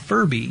out, the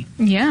Furby.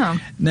 Yeah.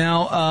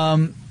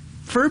 Now,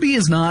 Furby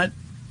is not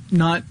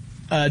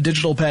a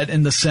digital pet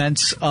in the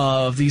sense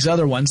of these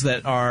other ones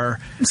that are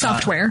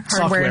hardware and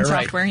software.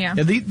 Right. Yeah.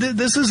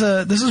 This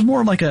is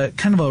more like a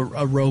kind of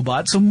a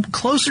robot, so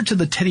closer to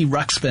the Teddy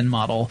Ruxpin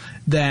model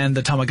than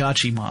the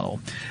Tamagotchi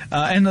model.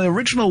 And the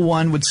original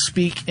one would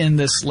speak in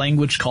this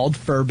language called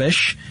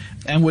Furbish,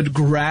 and would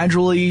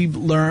gradually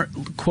learn,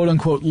 quote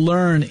unquote,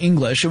 learn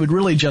English. It would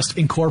really just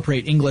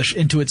incorporate English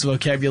into its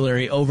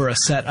vocabulary over a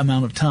set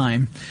amount of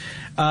time.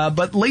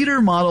 But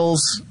later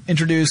models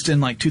introduced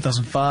in like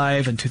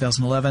 2005 and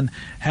 2011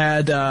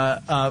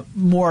 had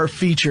more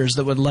features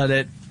that would let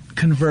it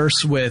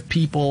converse with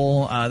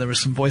people. There was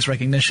some voice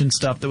recognition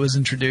stuff that was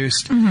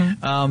introduced.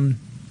 And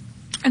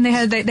they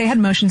had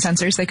motion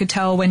sensors. They could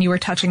tell when you were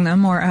touching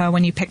them or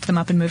when you picked them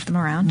up and moved them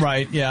around.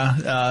 Right.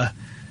 Yeah.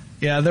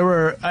 Yeah, there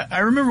were.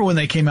 I remember when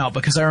they came out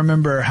because I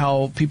remember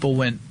how people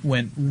went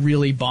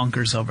really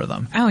bonkers over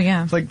them. Oh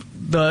yeah. Like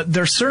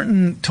there's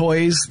certain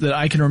toys that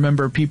I can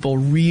remember people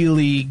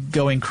really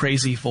going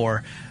crazy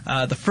for.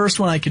 The first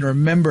one I can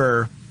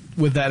remember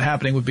with that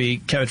happening would be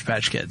Cabbage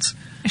Patch Kids.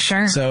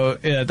 Sure. So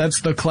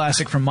that's the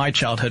classic from my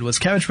childhood was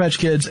Cabbage Patch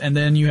Kids, and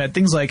then you had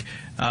things like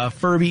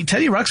Furby.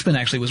 Teddy Ruxpin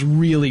actually was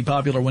really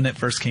popular when it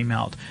first came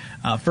out.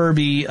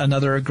 Furby,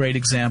 another great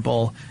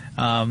example.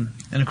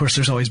 And of course,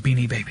 there's always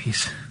Beanie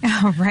Babies.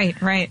 Oh,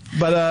 right.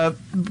 But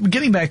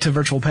getting back to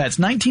virtual pets,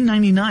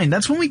 1999,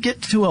 that's when we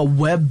get to a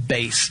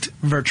web-based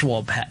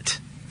virtual pet.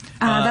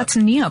 That's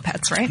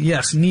Neopets, right?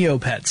 Yes,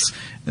 Neopets.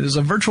 It is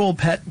a virtual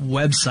pet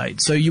website.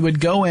 So you would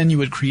go in, you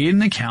would create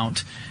an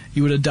account,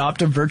 You would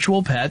adopt a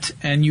virtual pet,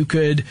 and you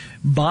could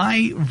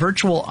buy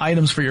virtual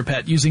items for your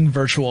pet using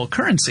virtual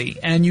currency.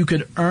 And you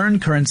could earn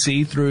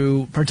currency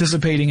through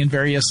participating in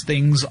various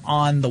things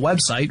on the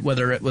website,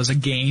 whether it was a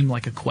game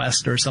like a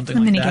quest or something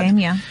like that. A mini game,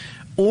 yeah.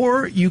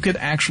 Or you could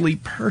actually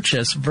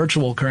purchase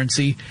virtual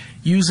currency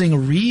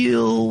using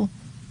real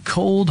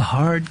cold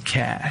hard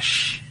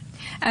cash.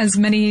 As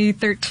many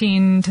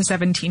 13 to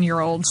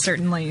 17-year-olds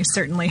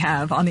certainly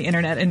have on the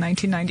internet in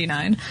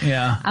 1999.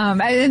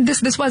 Yeah.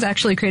 This was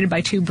actually created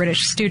by two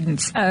British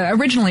students,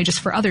 originally just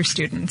for other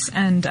students,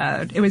 and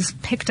it was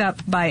picked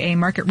up by a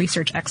market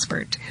research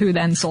expert who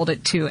then sold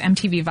it to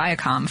MTV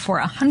Viacom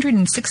for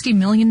 $160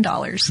 million.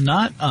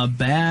 Not a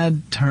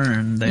bad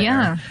turn there.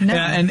 Yeah. No.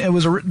 And it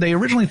was they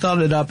originally thought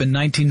it up in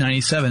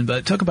 1997, but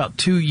it took about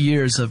 2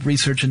 years of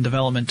research and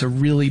development to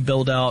really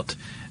build out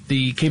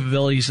the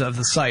capabilities of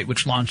the site,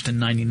 which launched in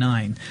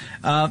 99.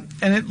 And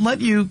it let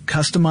you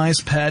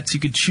customize pets. You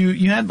could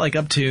choose, you had like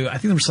up to, I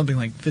think there was something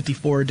like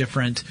 54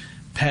 different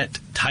pet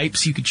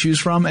types you could choose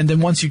from. And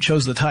then once you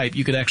chose the type,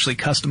 you could actually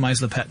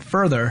customize the pet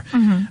further.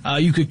 Mm-hmm.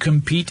 You could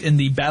compete in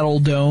the Battle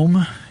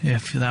Dome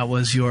if that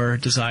was your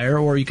desire,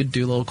 or you could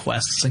do little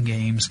quests and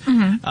games.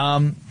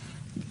 Mm-hmm.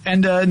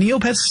 And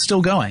Neopets is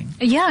still going.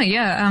 Yeah.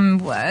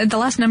 The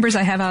last numbers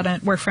I have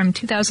out were from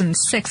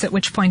 2006, at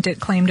which point it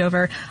claimed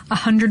over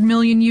 100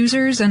 million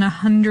users and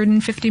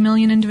 150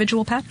 million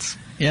individual pets.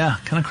 Yeah,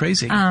 kind of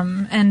crazy. But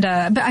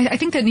I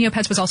think that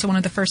Neopets was also one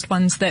of the first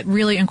ones that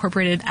really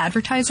incorporated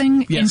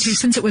advertising into,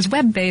 since it was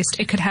web-based,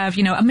 it could have,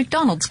 a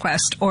McDonald's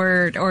quest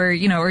or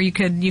you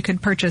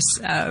could purchase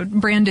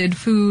branded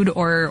food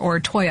or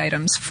toy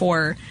items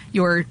for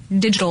your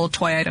digital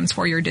toy items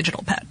for your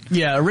digital pet.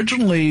 Yeah,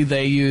 originally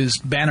they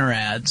used banner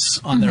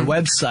ads on their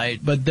website,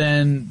 but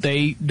then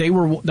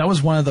that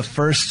was one of the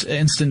first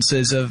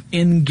instances of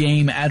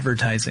in-game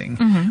advertising,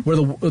 where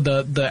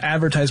the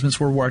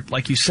advertisements were worked,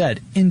 like you said,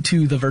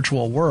 into the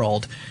virtual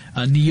world,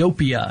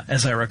 Neopia,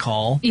 as I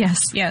recall.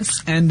 Yes.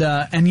 And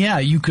yeah,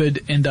 you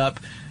could end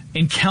up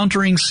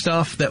encountering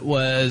stuff that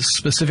was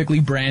specifically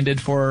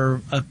branded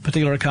for a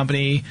particular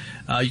company.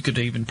 You could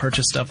even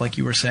purchase stuff like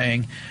you were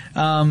saying.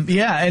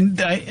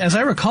 As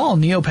I recall,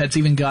 Neopets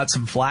even got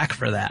some flack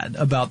for that,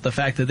 about the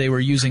fact that they were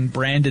using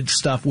branded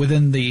stuff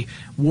within the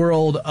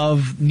world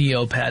of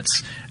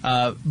Neopets.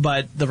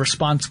 But the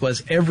response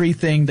was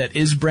everything that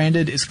is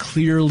branded is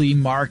clearly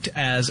marked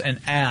as an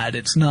ad.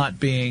 It's not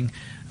being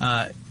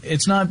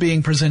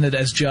presented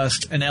as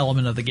just an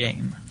element of the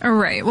game.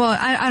 Right. Well,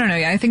 I don't know.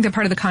 I think that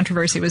part of the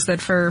controversy was that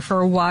for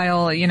a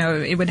while,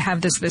 it would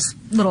have this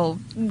little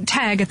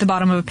tag at the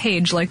bottom of a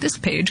page, like this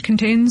page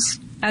contains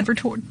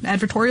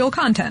advertorial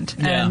content.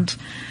 Yeah.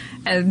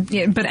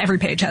 But every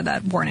page had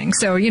that warning.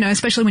 So,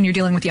 especially when you're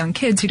dealing with young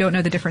kids who don't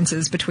know the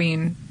differences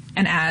between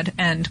an ad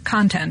and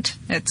content,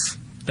 that's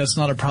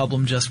not a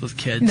problem just with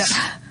kids.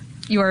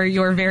 No,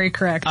 you're very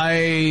correct.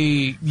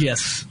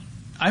 Yes.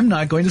 I'm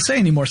not going to say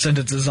any more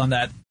sentences on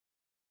that.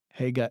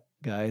 Hey,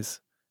 guys.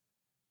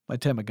 My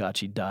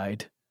Tamagotchi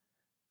died.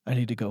 I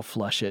need to go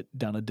flush it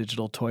down a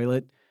digital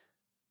toilet.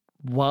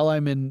 While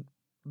I'm in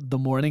the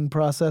mourning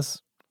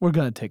process, we're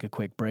going to take a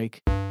quick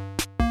break.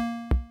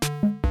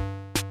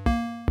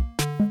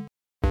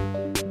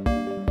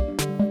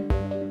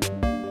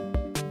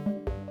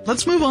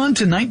 Let's move on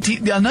to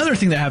another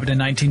thing that happened in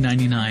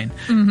 1999.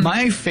 Mm-hmm.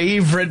 My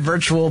favorite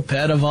virtual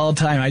pet of all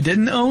time. I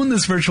didn't own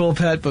this virtual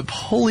pet, but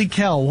holy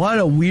cow, what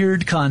a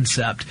weird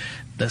concept.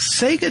 The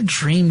Sega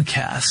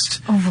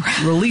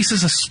Dreamcast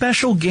releases a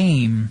special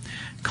game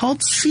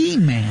called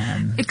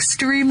Seaman.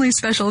 Extremely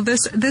special.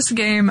 This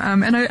game,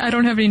 and I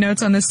don't have any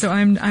notes on this, so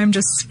I'm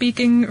just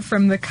speaking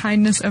from the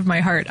kindness of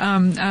my heart.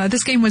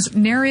 This game was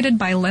narrated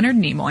by Leonard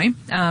Nimoy,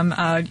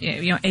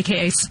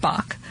 aka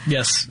Spock.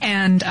 Yes.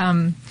 And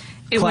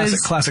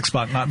classic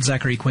Spock, not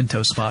Zachary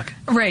Quinto Spock.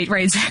 Right.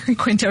 Zachary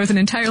Quinto is an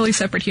entirely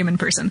separate human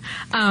person.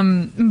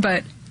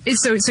 But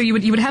so you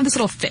would have this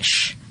little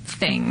fish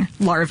thing,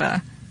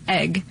 larva,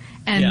 egg,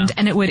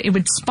 and it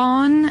would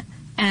spawn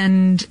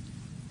and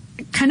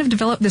kind of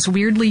develop this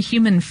weirdly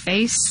human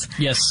face.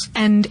 Yes.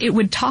 And it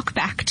would talk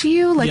back to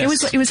you. Like it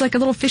was like a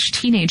little fish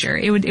teenager.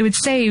 It would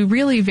say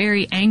really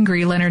very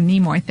angry Leonard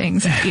Nimoy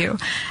things at you.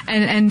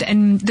 And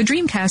the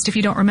Dreamcast, if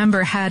you don't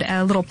remember, had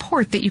a little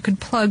port that you could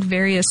plug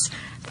various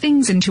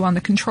things into on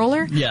the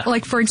controller. Yeah.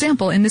 Like, for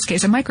example, in this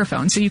case, a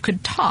microphone, so you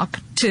could talk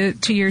to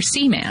your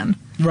Seaman.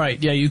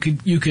 Right. Yeah. You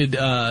could.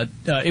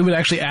 It would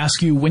actually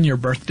ask you when your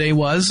birthday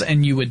was,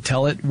 and you would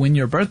tell it when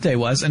your birthday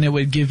was, and it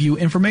would give you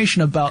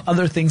information about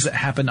other things that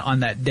happened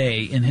on that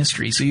day in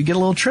history. So you get a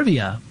little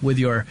trivia with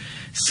your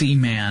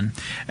Seaman,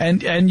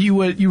 and you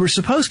were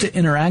supposed to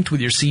interact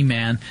with your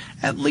Seaman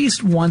at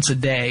least once a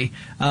day,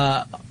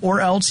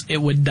 or else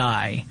it would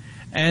die.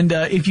 And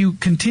if you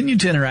continued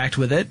to interact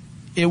with it,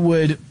 it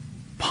would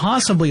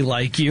possibly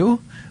like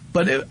you,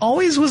 but it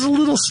always was a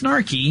little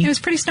snarky. It was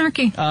pretty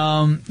snarky.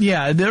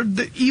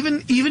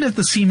 Even if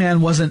the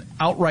Seaman wasn't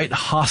outright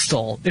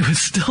hostile, it would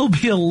still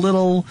be a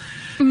little.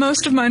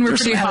 Most of mine were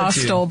pretty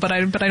hostile, but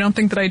I don't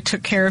think that I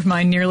took care of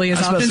mine nearly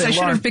as often as I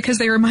should have, because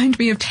they remind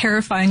me of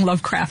terrifying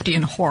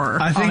Lovecraftian horror.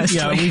 I think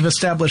honestly. We've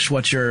established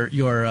what your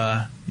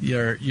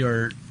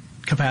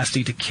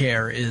capacity to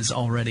care is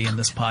already in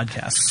this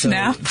podcast. So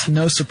Snap. It's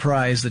no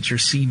surprise that your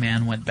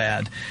Seaman went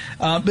bad.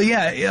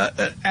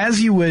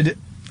 As you would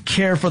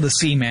care for the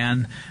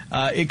Seaman,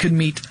 it could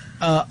meet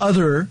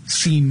other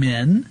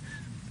seamen.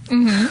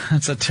 Mm-hmm.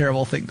 That's a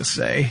terrible thing to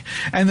say.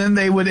 And then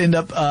they would end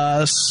up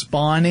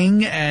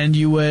spawning, and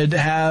you would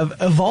have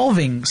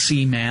evolving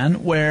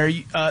Seaman, where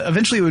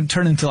eventually it would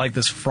turn into like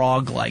this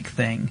frog-like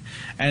thing.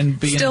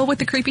 And still with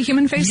the creepy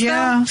human face,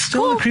 though?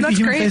 Still cool. the creepy That's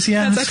human great. face.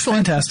 Yeah, that's that's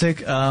excellent.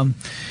 Fantastic.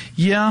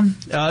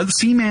 The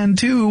Seaman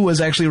 2 was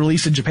actually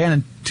released in Japan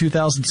in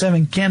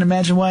 2007. Can't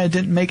imagine why it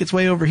didn't make its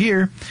way over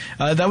here.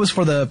 That was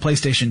for the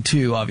PlayStation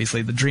 2,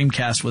 obviously. The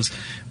Dreamcast was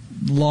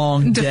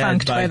long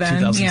defunct dead by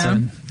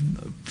 2007. Yeah.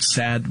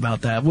 Sad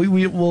about that.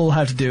 We'll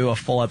have to do a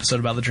full episode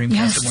about the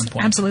Dreamcast at one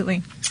point.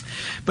 Absolutely.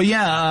 But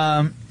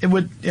it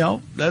would,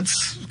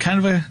 that's kind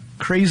of a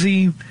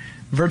crazy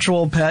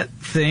virtual pet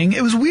thing.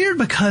 It was weird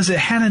because it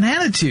had an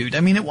attitude.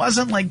 I mean, it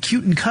wasn't like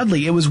cute and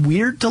cuddly. It was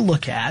weird to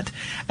look at,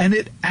 and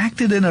it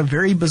acted in a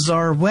very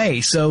bizarre way.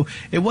 So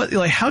it was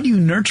like, how do you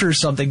nurture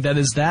something that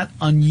is that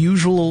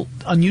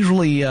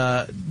unusually,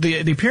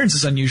 the appearance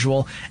is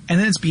unusual, and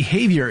then its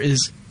behavior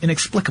is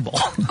inexplicable.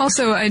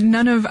 Also, I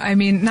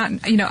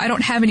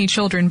don't have any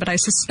children, but I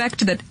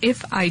suspect that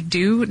if I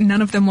do,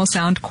 none of them will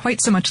sound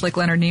quite so much like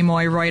Leonard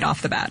Nimoy right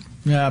off the bat.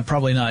 Yeah,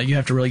 probably not. You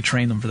have to really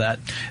train them for that.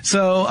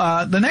 So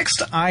the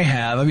next I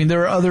have,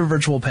 there are other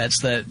virtual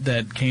pets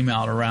that came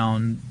out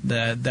around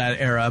that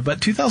era, but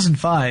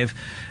 2005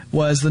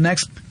 was the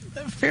next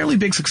fairly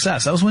big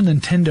success. That was when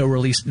Nintendo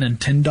released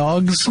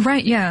Nintendogs.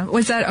 Right, yeah.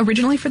 Was that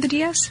originally for the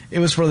DS? It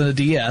was for the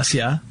DS,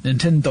 yeah.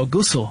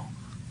 Nintendogusu.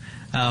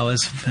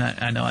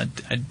 I know I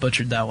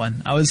butchered that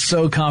one. I was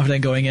so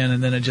confident going in,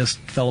 and then it just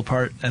fell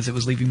apart as it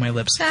was leaving my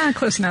lips.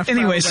 Close enough.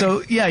 Anyway, probably.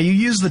 so yeah, you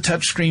use the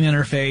touchscreen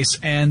interface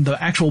and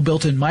the actual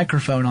built-in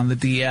microphone on the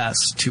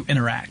DS to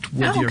interact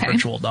with your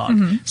virtual dog.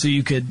 Mm-hmm. So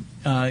you could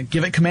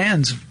give it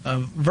commands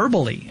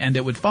verbally, and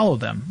it would follow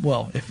them.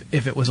 Well,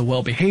 if it was a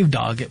well-behaved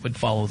dog, it would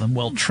follow them.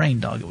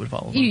 Well-trained dog, it would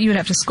follow them. You would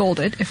have to scold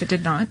it if it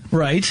did not.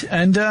 Right,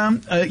 and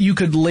you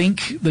could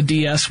link the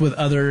DS with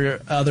other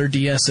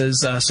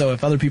DSs. So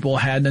if other people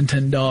had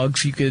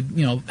Nintendogs, you could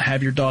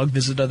have your dog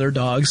visit other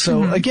dogs.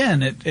 So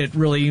again, it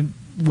really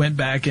went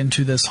back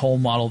into this whole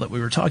model that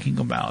we were talking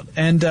about.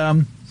 And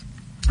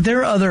there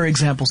are other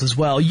examples as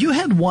well. You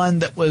had one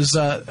that was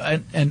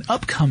an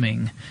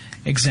upcoming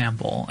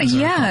example.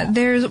 Yeah,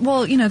 there's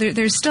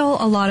still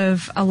a lot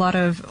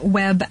of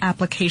web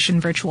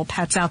application virtual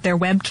pets out there.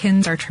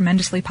 Webkins are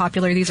tremendously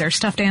popular. These are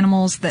stuffed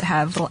animals that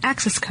have little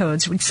access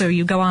codes. So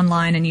you go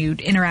online and you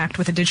interact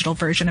with a digital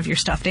version of your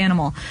stuffed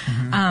animal.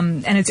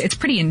 Mm-hmm. And it's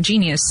pretty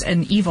ingenious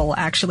and evil,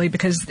 actually,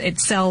 because it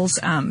sells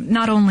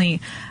not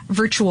only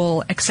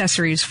virtual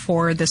accessories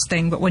for this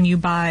thing, but when you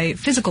buy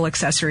physical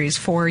accessories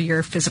for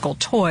your physical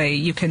toy,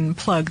 you can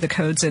plug the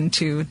codes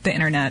into the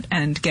internet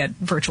and get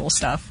virtual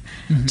stuff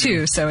too.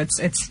 So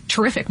it's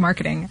terrific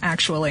marketing,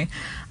 actually.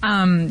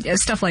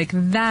 Stuff like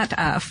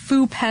that.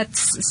 Foo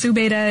Pets, Sue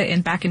Beta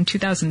back in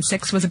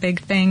 2006 was a big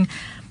thing.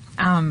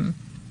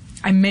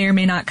 I may or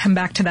may not come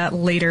back to that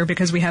later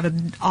because we have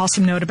an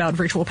awesome note about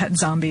virtual pet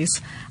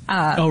zombies.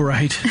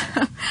 Right.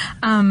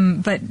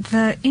 But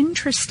the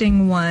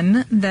interesting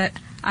one that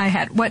I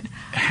had,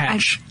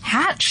 Hatch.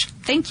 Hatch.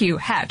 Thank you,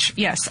 Hatch.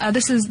 Yes,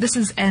 this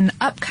is an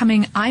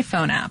upcoming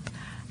iPhone app.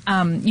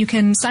 You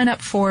can sign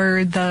up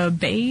for the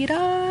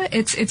beta.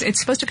 It's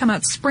supposed to come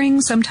out spring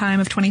sometime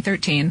of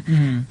 2013.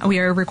 Mm-hmm. We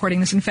are recording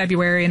this in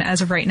February, and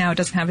as of right now, it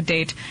doesn't have a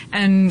date.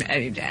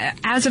 And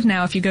as of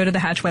now, if you go to the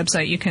Hatch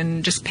website, you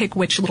can just pick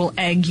which little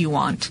egg you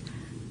want.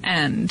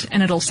 And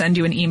it'll send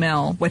you an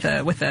email with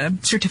a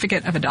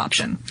certificate of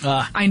adoption.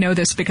 I know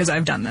this because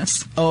I've done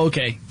this. Oh,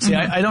 okay. See,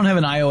 I don't have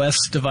an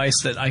iOS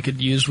device that I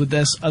could use with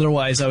this.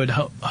 Otherwise, I would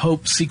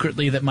hope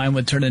secretly that mine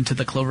would turn into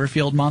the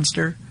Cloverfield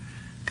monster,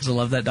 because I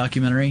love that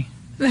documentary.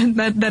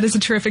 That is a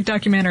terrific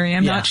documentary.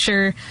 I'm not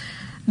sure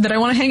that I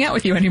want to hang out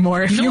with you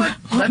anymore if you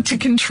want to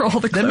control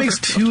the Cloverfield. That makes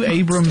two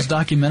Abrams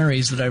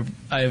documentaries that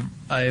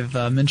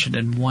I've mentioned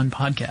in one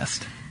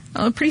podcast.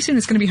 Pretty soon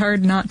it's going to be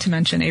hard not to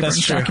mention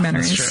Abrams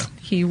documentaries. That's true.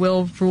 He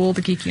will rule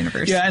the geek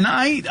universe. Yeah, and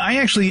I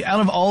actually, out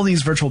of all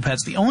these virtual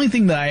pets, the only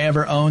thing that I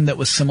ever owned that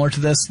was similar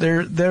to this,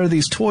 there are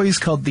these toys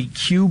called the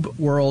Cube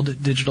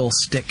World Digital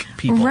Stick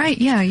people. Right,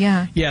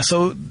 yeah. Yeah,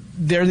 so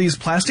they're these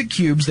plastic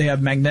cubes. They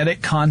have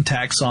magnetic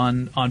contacts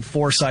on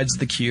four sides of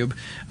the cube.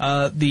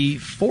 The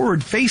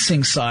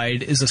forward-facing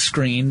side is a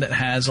screen that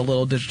has a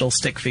little digital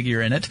stick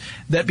figure in it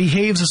that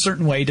behaves a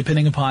certain way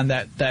depending upon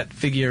that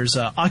figure's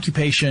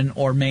occupation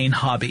or main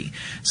hobby.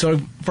 So,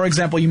 for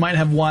example, you might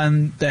have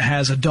one that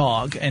has a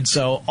dog, and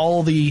so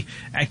all the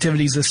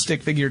activities this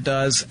stick figure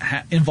does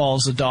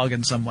involves a dog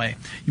in some way.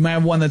 You might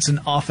have one that's an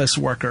office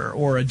worker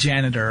or a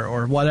janitor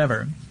or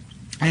whatever.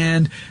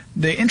 And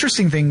the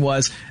interesting thing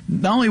was,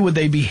 not only would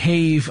they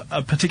behave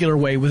a particular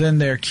way within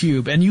their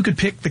cube, and you could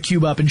pick the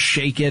cube up and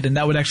shake it, and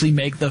that would actually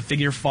make the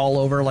figure fall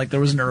over like there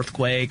was an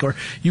earthquake, or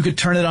you could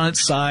turn it on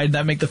its side,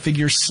 that make the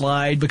figure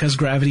slide because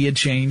gravity had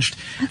changed.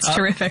 That's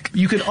terrific.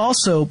 You could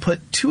also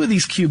put two of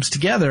these cubes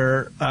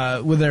together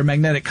with their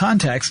magnetic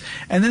contacts,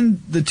 and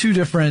then the two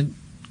different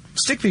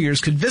stick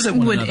figures could visit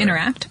one another. Would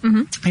interact.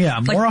 Mm-hmm.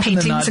 Yeah, more like often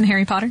than not. paintings in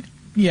Harry Potter?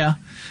 Yeah,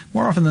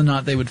 more often than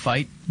not they would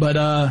fight,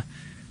 but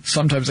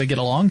sometimes they get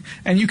along.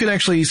 And you could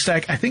actually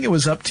stack, I think it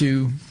was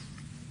 3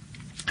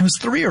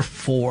 or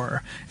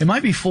 4. It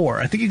might be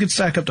 4. I think you could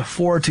stack up to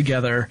 4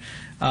 together,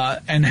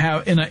 and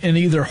have in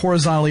either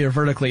horizontally or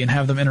vertically, and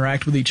have them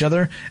interact with each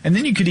other. And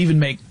then you could even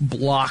make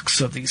blocks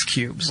of these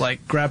cubes,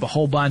 like grab a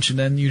whole bunch, and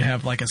then you'd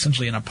have like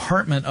essentially an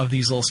apartment of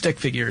these little stick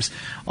figures,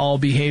 all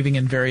behaving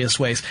in various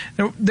ways.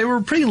 They were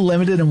pretty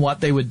limited in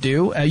what they would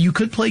do. You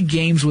could play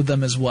games with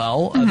them as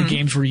well. The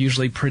games were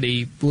usually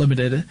pretty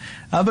limited,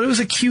 but it was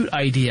a cute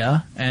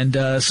idea.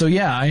 And so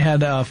yeah, I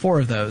had 4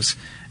 of those,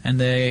 and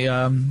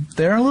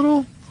they're a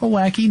little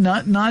wacky,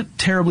 not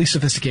terribly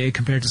sophisticated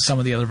compared to some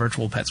of the other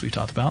virtual pets we've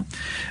talked about.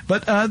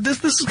 But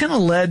this has kind of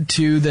led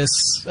to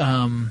this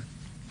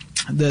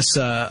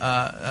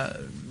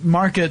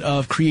market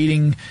of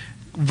creating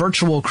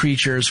virtual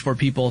creatures for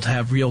people to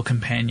have real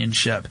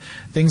companionship.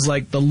 Things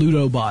like the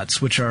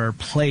Ludobots, which are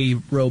play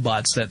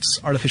robots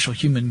that's artificial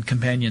human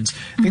companions.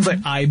 Things like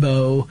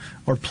Aibo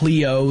or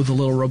Pleo, the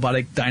little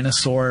robotic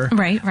dinosaur.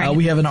 Right.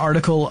 We have an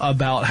article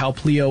about how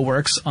Pleo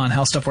works on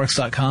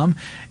howstuffworks.com.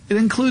 It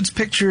includes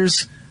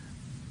pictures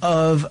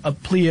of a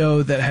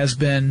Pleo that has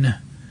been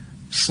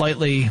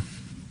slightly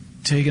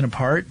taken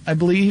apart, I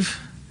believe.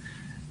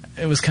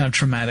 It was kind of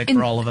traumatic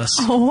for all of us.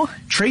 Oh.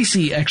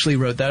 Tracy actually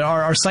wrote that.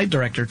 Our site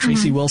director,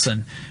 Tracy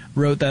Wilson,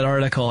 wrote that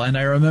article, and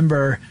I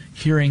remember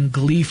hearing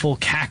gleeful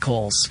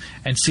cackles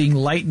and seeing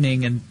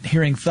lightning and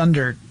hearing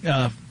thunder,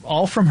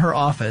 all from her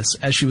office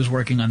as she was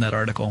working on that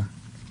article.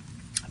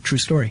 True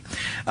story.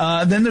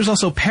 Then there's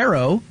also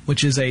Pero,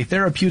 which is a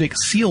therapeutic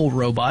seal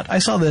robot. I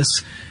saw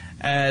this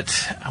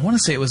at, I want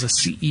to say it was a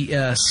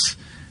CES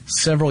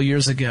several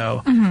years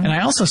ago, and I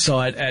also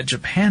saw it at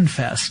Japan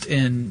Fest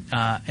in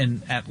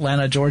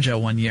Atlanta, Georgia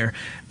one year.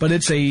 But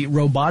it's a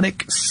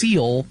robotic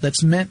seal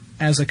that's meant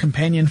as a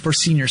companion for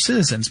senior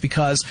citizens,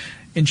 because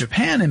in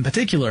Japan in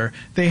particular,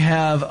 they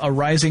have a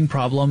rising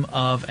problem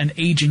of an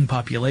aging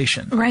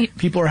population. Right.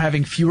 People are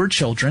having fewer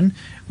children,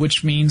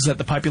 which means that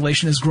the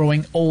population is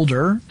growing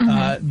older.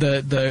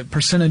 The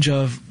percentage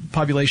of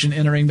population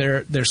entering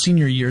their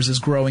senior years is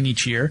growing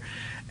each year.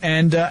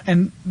 And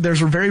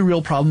there's a very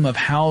real problem of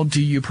how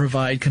do you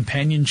provide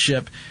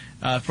companionship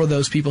for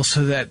those people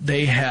so that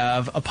they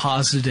have a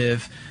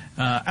positive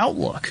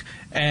outlook.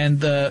 And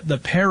the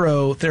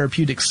Pero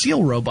therapeutic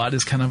seal robot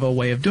is kind of a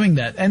way of doing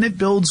that. And it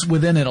builds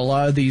within it a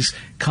lot of these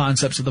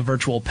concepts of the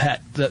virtual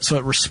pet. So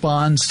it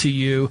responds to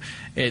you.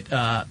 It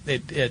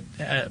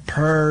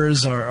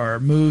purrs or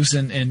moves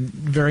in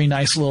very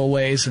nice little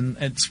ways, and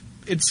it's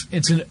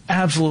an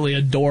absolutely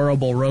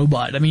adorable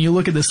robot. I mean, you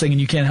look at this thing and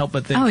you can't help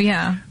but think, oh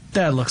yeah,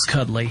 that looks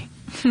cuddly.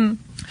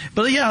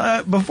 But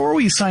yeah, before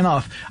we sign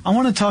off, I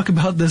want to talk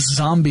about this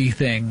zombie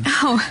thing.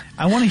 Oh.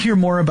 I want to hear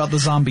more about the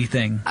zombie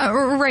thing.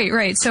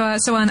 Right. So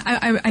on,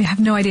 I have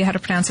no idea how to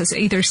pronounce this.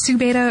 Either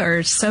Subeta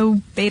or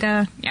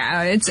Sobeta.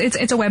 Yeah, it's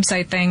a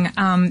website thing.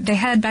 They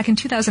had back in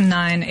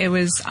 2009. It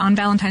was on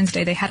Valentine's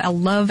Day. They had a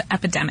love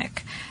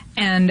epidemic.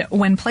 And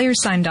when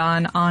players signed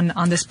on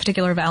this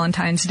particular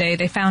Valentine's Day,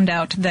 they found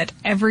out that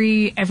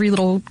every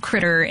little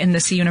critter in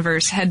this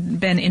universe had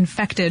been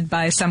infected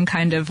by some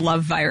kind of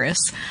love virus,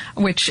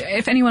 which,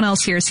 if anyone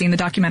else here has seen the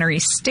documentary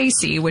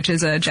Stacy, which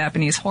is a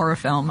Japanese horror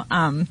film,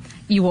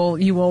 you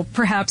will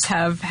perhaps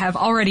have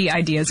already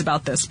ideas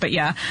about this. But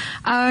yeah,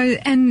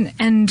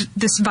 and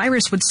this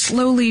virus would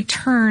slowly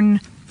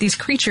turn these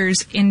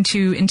creatures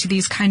into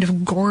these kind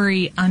of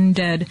gory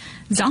undead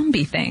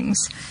zombie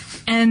things.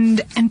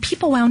 And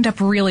people wound up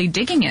really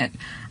digging it.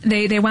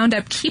 They wound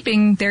up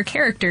keeping their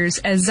characters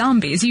as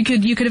zombies. You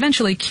could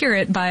eventually cure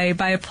it by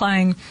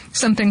applying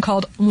something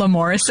called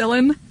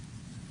lamoricillin,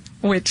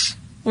 which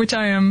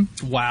I'm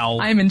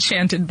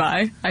enchanted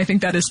by. I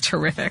think that is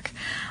terrific.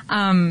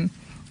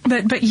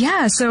 But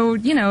yeah, so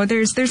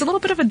there's a little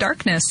bit of a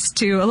darkness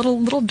to a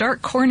little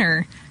dark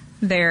corner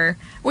there,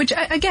 which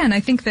again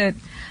I think that,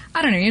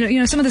 I don't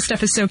know, some of this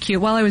stuff is so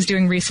cute. While I was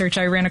doing research,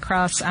 I ran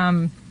across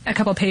a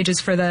couple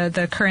pages for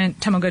the current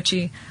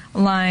Tamagotchi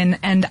line,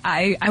 and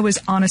I was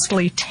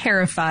honestly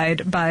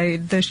terrified by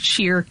the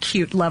sheer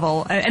cute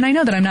level. And I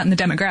know that I'm not in the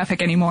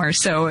demographic anymore,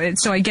 so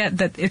I get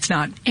that it's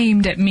not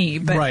aimed at me,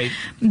 but right.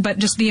 But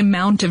just the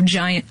amount of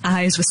giant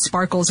eyes with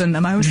sparkles in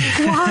them, I was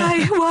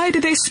like, why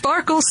do they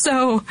sparkle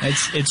so?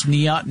 It's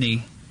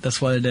neoteny. That's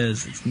what it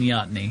is. It's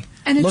neoteny.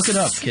 And look it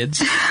up,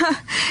 kids.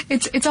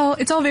 It's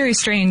all very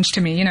strange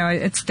to me. You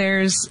know,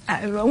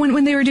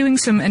 when they were doing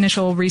some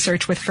initial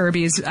research with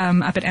Furbies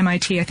up at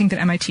MIT, I think that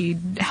MIT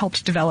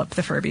helped develop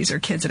the Furbies, or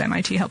kids at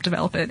MIT helped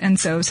develop it, and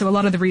so a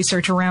lot of the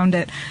research around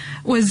it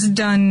was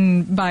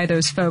done by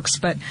those folks.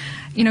 But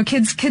you know,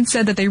 kids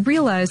said that they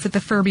realized that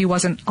the Furby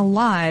wasn't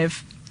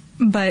alive,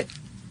 but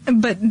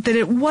that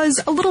it was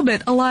a little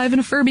bit alive in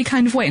a Furby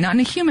kind of way, not in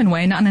a human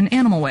way, not in an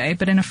animal way,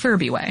 but in a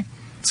Furby way.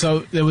 So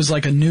there was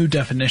like a new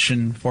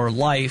definition for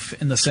life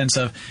in the sense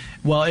of,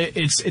 well,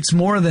 it's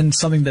more than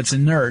something that's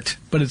inert,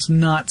 but it's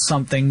not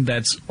something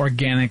that's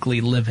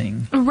organically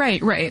living. Right.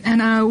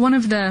 And one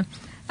of the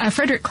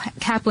Frederick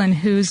Kaplan,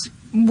 who's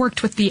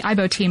worked with the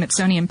IBO team at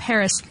Sony in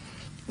Paris,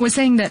 was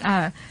saying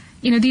that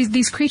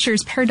these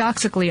creatures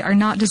paradoxically are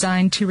not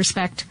designed to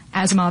respect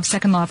Asimov's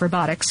second law of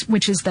robotics,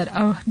 which is that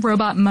a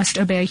robot must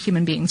obey a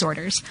human being's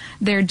orders.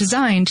 They're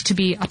designed to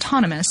be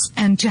autonomous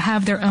and to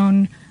have their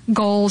own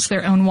goals,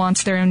 their own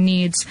wants, their own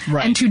needs,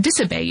 right. and to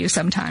disobey you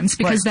sometimes,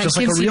 because that just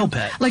gives like a real you,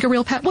 pet. Like a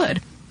real pet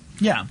would.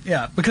 Yeah.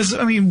 Because,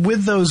 I mean,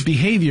 with those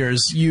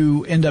behaviors,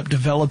 you end up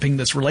developing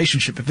this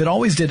relationship. If it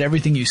always did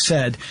everything you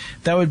said,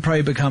 that would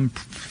probably become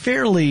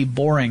fairly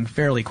boring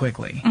fairly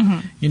quickly.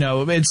 Mm-hmm. You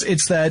know,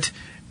 it's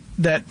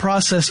that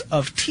process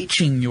of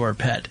teaching your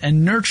pet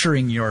and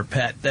nurturing your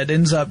pet that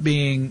ends up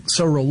being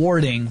so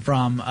rewarding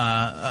from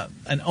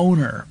an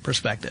owner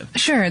perspective.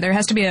 Sure, there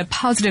has to be a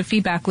positive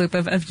feedback loop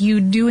of you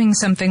doing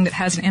something that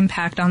has an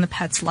impact on the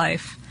pet's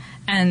life,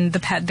 and the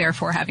pet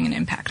therefore having an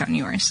impact on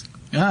yours.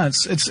 Yeah,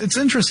 it's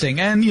interesting,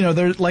 and you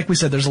know, like we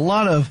said, there's a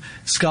lot of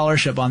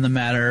scholarship on the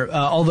matter.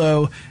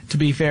 Although, to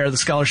be fair, the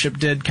scholarship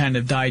did kind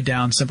of die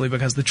down simply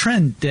because the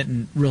trend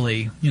didn't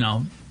really,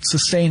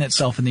 sustain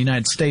itself in the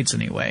United States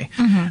anyway.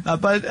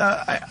 Mm-hmm. But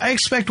I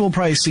expect we'll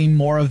probably see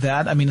more of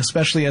that. I mean,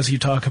 especially as you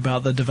talk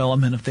about the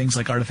development of things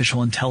like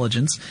artificial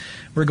intelligence,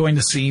 we're going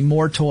to see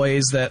more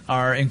toys that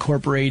are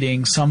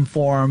incorporating some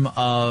form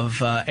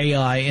of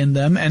AI in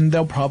them, and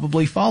they'll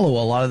probably follow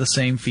a lot of the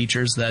same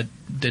features that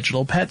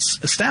digital pets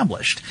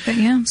established. But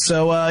yeah.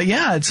 So,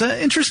 it's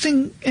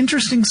an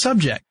interesting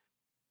subject.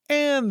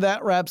 And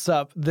that wraps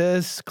up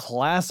this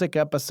classic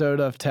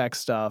episode of Tech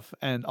Stuff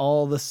and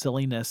all the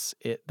silliness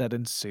that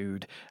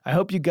ensued. I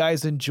hope you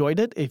guys enjoyed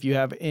it. If you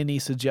have any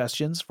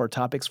suggestions for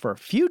topics for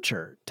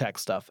future Tech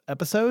Stuff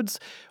episodes,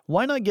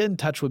 why not get in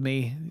touch with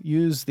me?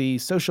 Use the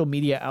social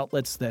media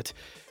outlets that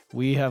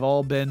we have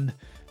all been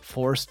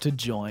forced to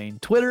join,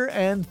 Twitter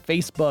and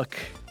Facebook.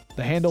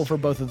 The handle for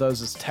both of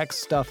those is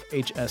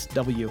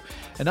TechStuffHSW.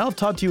 And I'll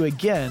talk to you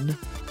again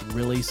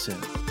really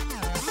soon.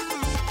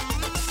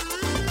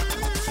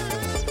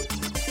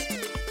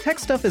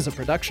 TechStuff is a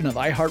production of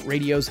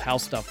iHeartRadio's How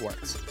Stuff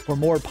Works. For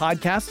more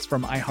podcasts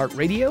from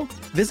iHeartRadio,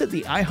 visit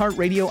the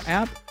iHeartRadio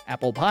app,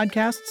 Apple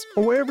Podcasts,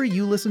 or wherever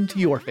you listen to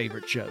your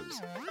favorite shows.